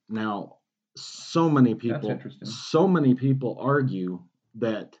profit. Now, so many That's people interesting. so many people argue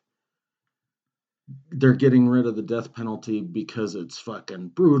that they're getting rid of the death penalty because it's fucking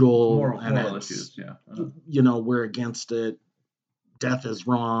brutal and Moral it's, issues, yeah. we're against it. Death is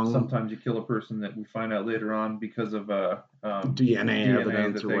wrong. Sometimes you kill a person that we find out later on because of DNA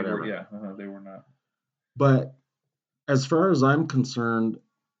evidence that or they whatever. were, they were not. But as far as I'm concerned,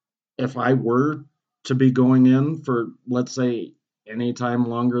 if I were to be going in for, let's say, any time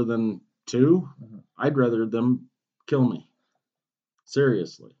longer than 2, I'd rather them kill me.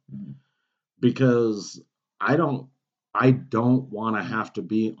 Seriously. Because I don't want to have to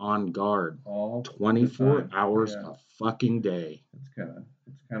be on guard all 24 hours a fucking day.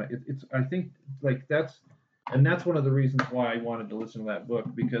 It's I think like that's one of the reasons why I wanted to listen to that book,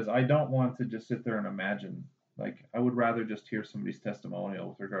 because I don't want to just sit there and imagine. Like, I would rather just hear somebody's testimonial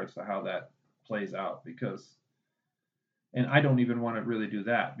with regards to how that plays out, because and I don't even want to really do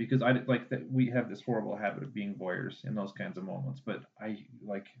that, because I like that we have this horrible habit of being voyeurs in those kinds of moments, but I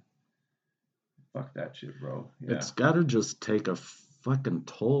like fuck that shit, bro. Yeah. It's got to just take a fucking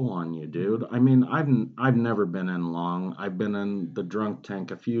toll on you, dude. I mean, I've never been in long. I've been in the drunk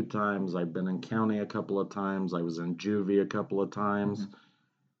tank a few times. I've been in county a couple of times. I was in juvie a couple of times.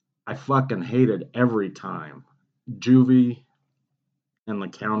 I fucking hated every time. Juvie and the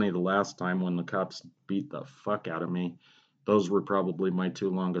county the last time when the cops beat the fuck out of me. Those were probably my 2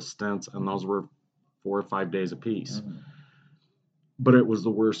 longest stints, and those were 4 or 5 days apiece. But it was the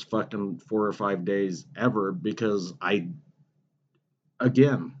worst fucking 4 or 5 days ever, because I,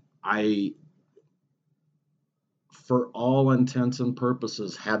 for all intents and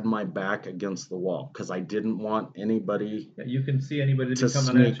purposes, had my back against the wall, because I didn't want anybody you can see anybody to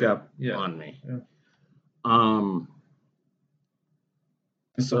sneak up on me.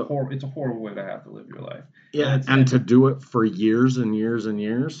 It's a horrible way to have to live your life. Yeah, and to do it for years and years and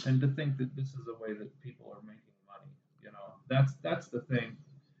years. And to think that this is a way that people are making money, that's the thing.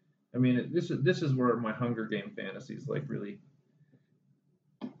 I mean, this is where my Hunger Game fantasies like really.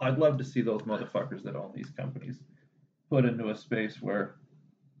 I'd love to see those motherfuckers that own these companies put into a space where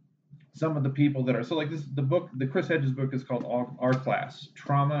some of the people that are so like this. The Chris Hedges book is called Our Class: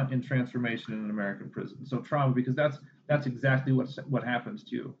 Trauma and Transformation in an American Prison. So trauma, because that's exactly what happens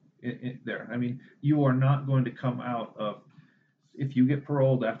to you there. I mean, you are not going to come out of, if you get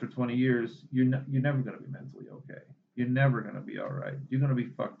paroled after 20 years, you're never going to be mentally okay. You're never going to be all right. You're going to be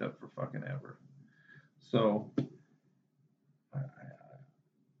fucked up for fucking ever. So,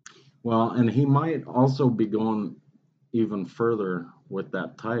 well, and he might also be going even further with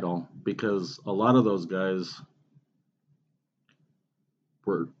that title, because a lot of those guys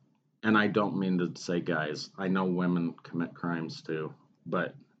were, and I don't mean to say guys, I know women commit crimes too,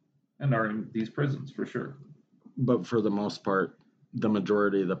 and are in these prisons for sure. But for the most part, the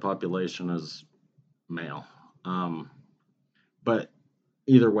majority of the population is male. But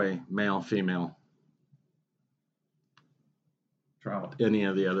either way, male, female, trauma, any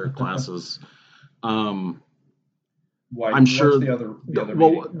of the other classes. Why? I'm sure the other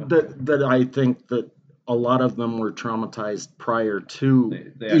that I think that a lot of them were traumatized prior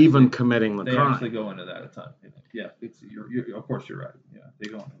to even committing the crime. They actually go into that a ton. Yeah, you're of course you're right. Yeah, they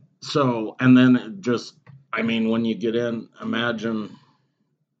go into. So, and then it just, I mean, when you get in, imagine,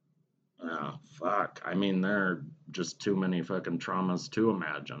 fuck. I mean, there are just too many fucking traumas to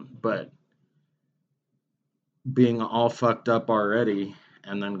imagine. But being all fucked up already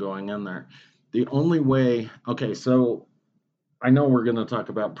and then going in there. The only way, okay, so I know we're going to talk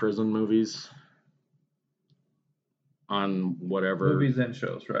about prison movies on whatever. Movies and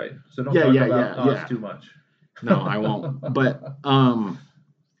shows, right? So don't talk about Oz too much. No, I won't. But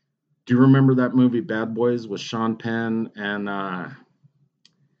do you remember that movie Bad Boys with Sean Penn and that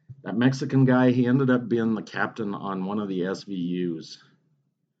Mexican guy? He ended up being the captain on one of the SVUs.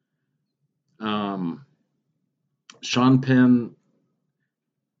 Sean Penn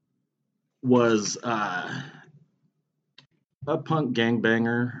was a punk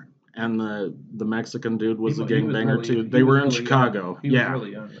gangbanger, and the Mexican dude was a gangbanger too. They were in Chicago. Yeah,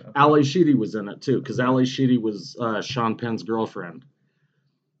 really young, okay. Ali Sheedy was in it too, because Ali Sheedy was Sean Penn's girlfriend.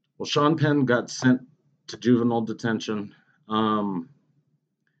 Well, Sean Penn got sent to juvenile detention. The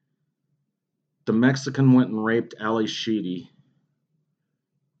Mexican went and raped Ali Sheedy,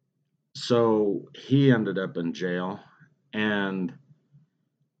 so he ended up in jail, and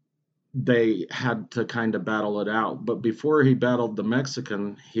they had to kind of battle it out. But before he battled the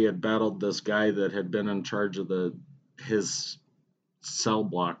Mexican, he had battled this guy that had been in charge of his cell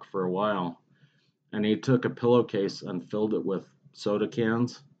block for a while. And he took a pillowcase and filled it with soda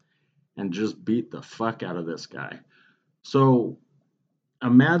cans and just beat the fuck out of this guy. So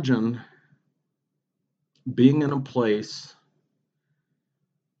imagine being in a place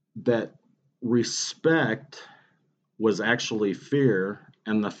that respect was actually fear,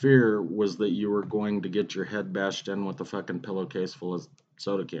 and the fear was that you were going to get your head bashed in with a fucking pillowcase full of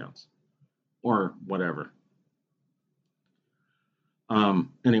soda cans or whatever.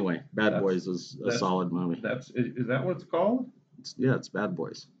 Anyway, Bad Boys is a solid movie. Is that what it's called? It's Bad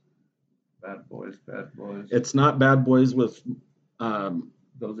Boys. Bad Boys, Bad Boys. It's not Bad Boys with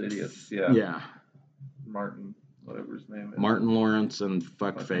those idiots. Yeah. Yeah. Martin, whatever his name is. Martin Lawrence and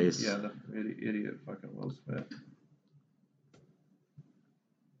Fuckface. Yeah, the idiot fucking Will Smith.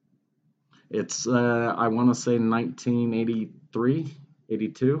 It's I want to say 1983,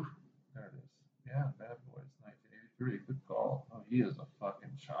 82. There it is. Yeah, Bad Boys, 1983. Good call. Oh, he is a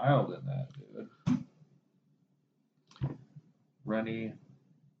fucking child in that, dude. Rennie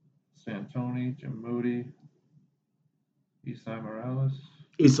Santoni, Jim Moody, Esai Morales.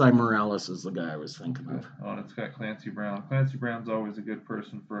 Esai Morales is the guy I was thinking of. Oh, and it's got Clancy Brown. Clancy Brown's always a good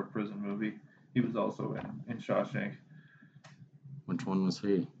person for a prison movie. He was also in Shawshank. Which one was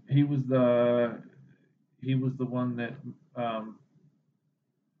he? He was the one that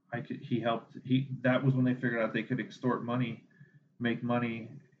he helped. That was when they figured out they could extort money, make money.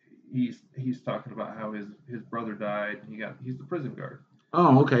 He's talking about how his brother died. He's the prison guard.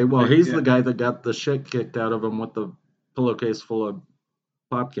 Oh, okay. Well, he's the guy that got the shit kicked out of him with the pillowcase full of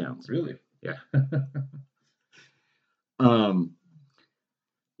pop cans. Really? Yeah.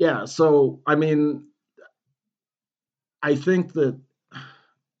 Yeah. So I mean, I think that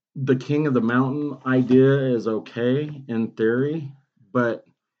the King of the Mountain idea is okay in theory, but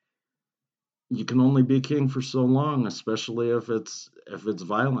you can only be king for so long, especially if it's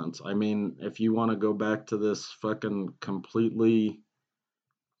violence. I mean, if you want to go back to this fucking completely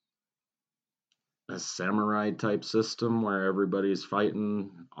a samurai type system where everybody's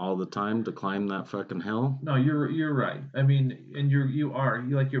fighting all the time to climb that fucking hill. No, you're right. I mean, and you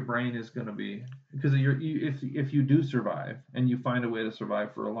like your brain is going to be, because if you do survive and you find a way to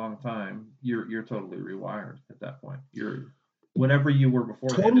survive for a long time, you're totally rewired at that point. You're whatever you were before.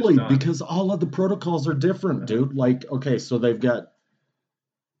 Totally, because all of the protocols are different, dude. Like, okay, so they've got,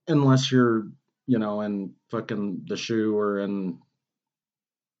 unless you're, in fucking the shoe or in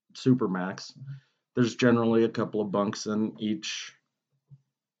Supermax, there's generally a couple of bunks in each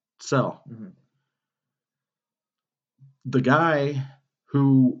cell. Mm-hmm. The guy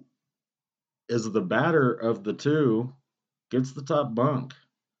who is the batter of the two gets the top bunk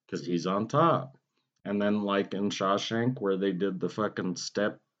because he's on top. And then, like in Shawshank, where they did the fucking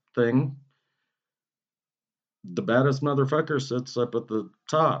step thing, the baddest motherfucker sits up at the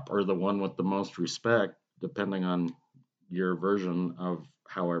top, or the one with the most respect, depending on your version of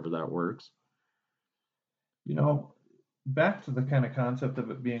however that works. Back to the kind of concept of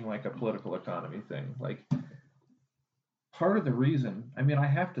it being like a political economy thing. Like, part of the reason, I mean, I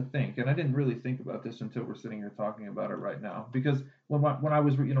have to think, and I didn't really think about this until we're sitting here talking about it right now, because when I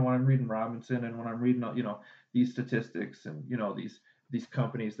was, when I'm reading Robinson and when I'm reading, these statistics and, these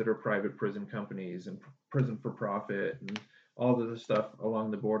companies that are private prison companies and prison for profit and all of this stuff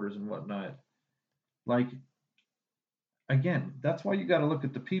along the borders and whatnot, like, again, that's why you got to look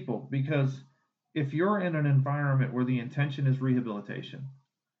at the people, because if you're in an environment where the intention is rehabilitation,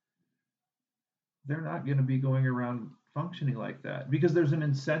 they're not going to be going around functioning like that, because there's an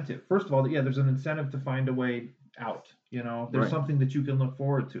incentive. First of all, there's an incentive to find a way out. There's something that you can look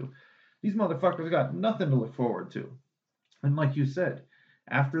forward to. These motherfuckers got nothing to look forward to. And like you said,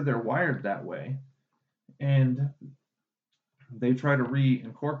 after they're wired that way and they try to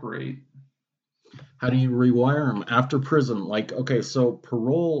reincorporate. How do you rewire them after prison? Like, okay, so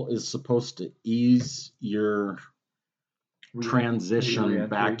parole is supposed to ease your transition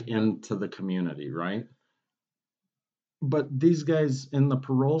back into the community, right? But these guys in the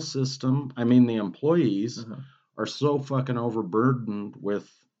parole system, I mean, the employees are so fucking overburdened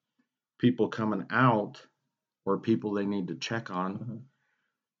with people coming out or people they need to check on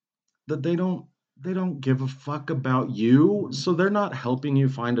that they don't give a fuck about you. So they're not helping you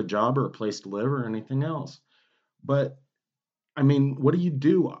find a job or a place to live or anything else. But I mean, what do you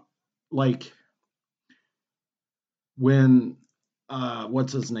do? Like when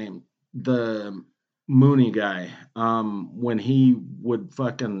what's his name? The Mooney guy, when he would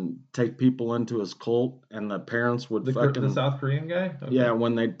fucking take people into his cult and the parents would the South Korean guy? Okay. Yeah,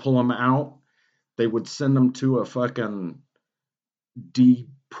 when they'd pull him out, they would send him to a fucking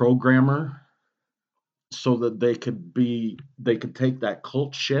deprogrammer so that they could take that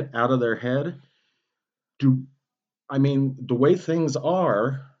cult shit out of their head. I mean, the way things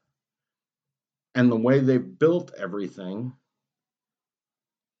are and the way they've built everything,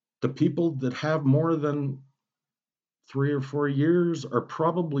 the people that have more than 3 or 4 years are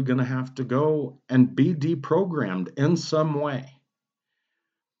probably going to have to go and be deprogrammed in some way.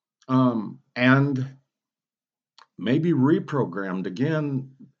 And maybe reprogrammed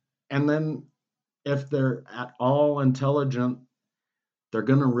again. And then if they're at all intelligent, they're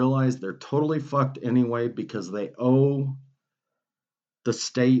going to realize they're totally fucked anyway because they owe the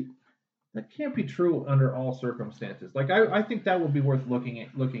state. That can't be true under all circumstances. Like I think that would be worth looking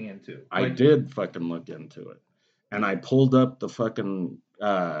into. I Like, did fucking look into it. And I pulled up the fucking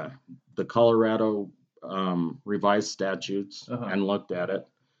the Colorado revised statutes and looked at it.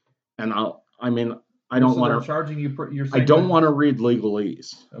 And I don't want to charging you. You're I saying don't want to read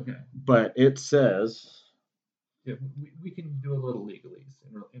legalese. Okay. But it says. Yeah, we can do a little legalese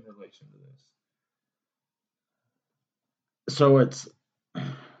in relation to this. So it's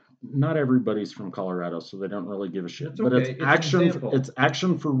not everybody's from Colorado, so they don't really give a shit. It's but okay. It's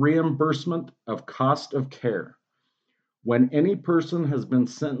action for reimbursement of cost of care. When any person has been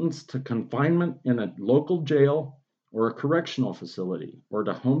sentenced to confinement in a local jail or a correctional facility, or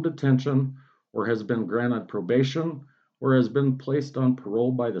to home detention, or has been granted probation, or has been placed on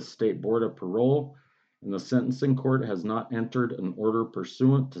parole by the State Board of Parole, and the sentencing court has not entered an order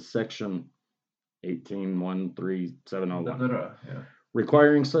pursuant to Section 18.13701,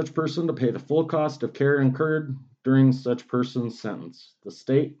 requiring such person to pay the full cost of care incurred during such person's sentence. The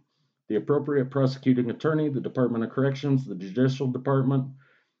state, the appropriate prosecuting attorney, the Department of Corrections, the Judicial Department,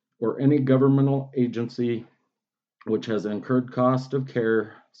 or any governmental agency which has incurred cost of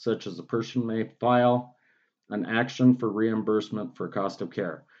care, such as a person may file an action for reimbursement for cost of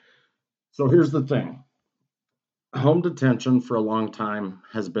care. So here's the thing. Home detention for a long time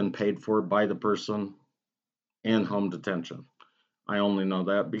has been paid for by the person in home detention. I only know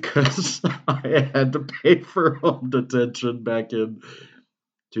that because I had to pay for home detention back in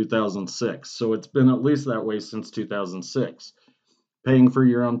 2006. So it's been at least that way since 2006. Paying for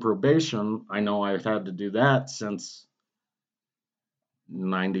your own probation, I know I've had to do that since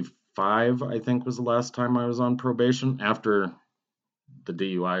 95, I think was the last time I was on probation after the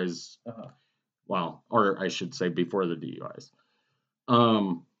DUIs. Well, or I should say before the DUIs.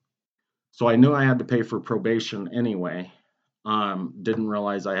 So I knew I had to pay for probation anyway. Didn't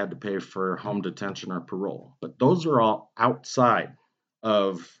realize I had to pay for home detention or parole. But those are all outside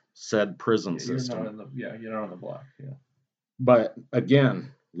of said prison system. You're not on the block. Yeah. But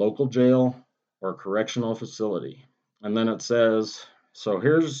again, local jail or correctional facility. And then it says, so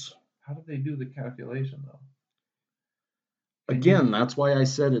here's... How do they do the calculation, though? Again, that's why I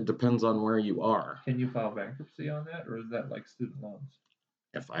said it depends on where you are. Can you file bankruptcy on that, or is that like student loans?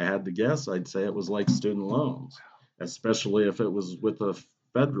 If I had to guess, I'd say it was like student loans, especially if it was with a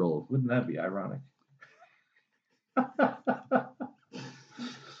federal. Wouldn't that be ironic?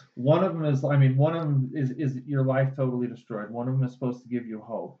 One of them is your life totally destroyed. One of them is supposed to give you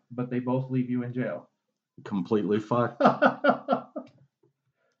hope, but they both leave you in jail. Completely fucked.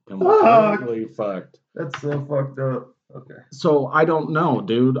 Completely fucked. That's so fucked up. Okay. So I don't know,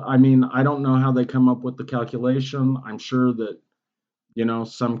 dude. I mean, I don't know how they come up with the calculation. I'm sure that,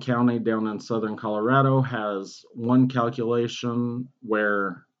 some county down in southern Colorado has one calculation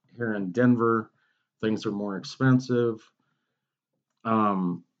where here in Denver, things are more expensive,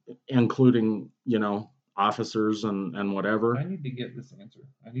 including, officers and whatever. I need to get this answer.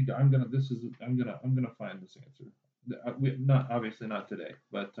 I'm gonna find this answer. Obviously not today,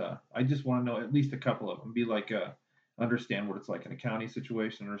 but I just want to know at least a couple of them. Be like, understand what it's like in a county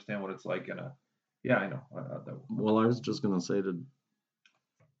situation. Understand what it's like in a. Yeah, I know. Well, I was just gonna say to.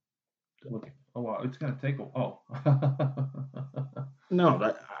 Oh wow, it's gonna take a. Oh.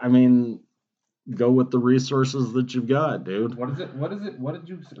 No, go with the resources that you've got, dude. What is it? What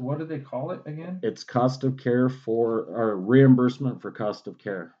did they call it again? It's cost of care or reimbursement for cost of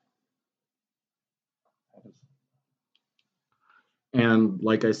care. And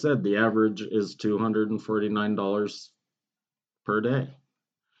like I said, the average is $249 per day.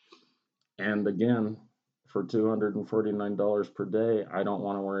 And again, for $249 per day, I don't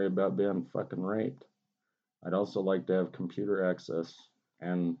want to worry about being fucking raped. I'd also like to have computer access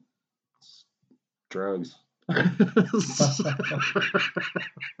and drugs. If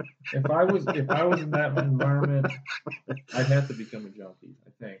I was in that environment, I'd have to become a junkie, I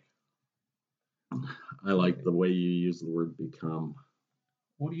think. I like the way you use the word become.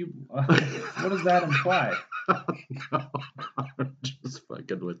 What does that imply? No, I'm just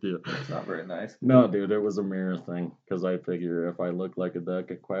fucking with you. It's not very nice. No, dude, it was a mirror thing. Because I figure if I look like a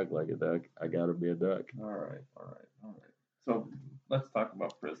duck, I quack like a duck, I gotta be a duck. All right. So let's talk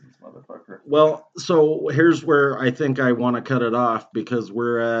about prisons, motherfucker. Well, so here's where I think I want to cut it off because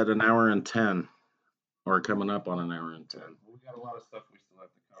we're at an hour and 10. or coming up on an hour and 10. We got a lot of stuff we still have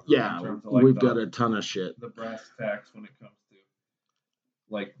to cover. Yeah, in terms of we've got a ton of shit. The brass tacks when it comes to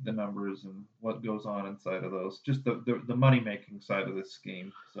like the numbers and what goes on inside of those. Just the money making side of this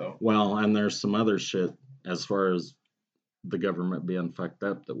scheme. So well, and there's some other shit as far as the government being fucked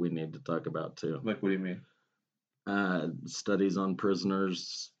up that we need to talk about too. Like, what do you mean? Studies on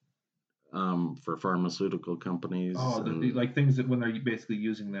prisoners for pharmaceutical companies. Oh, like things that when they're basically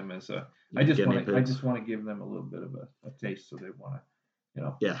using them as a. I just want to give them a little bit of a taste, so they want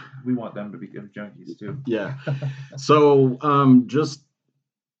to. Yeah. We want them to be good junkies too. Yeah. So just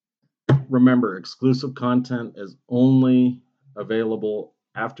remember, exclusive content is only available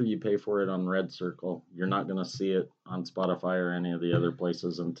after you pay for it on Red Circle. You're not going to see it on Spotify or any of the other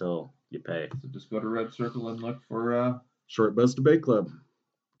places until you pay. So just go to Red Circle and look for Short Buzz Debate Club.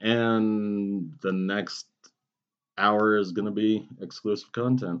 And the next hour is going to be exclusive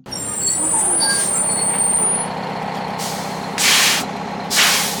content.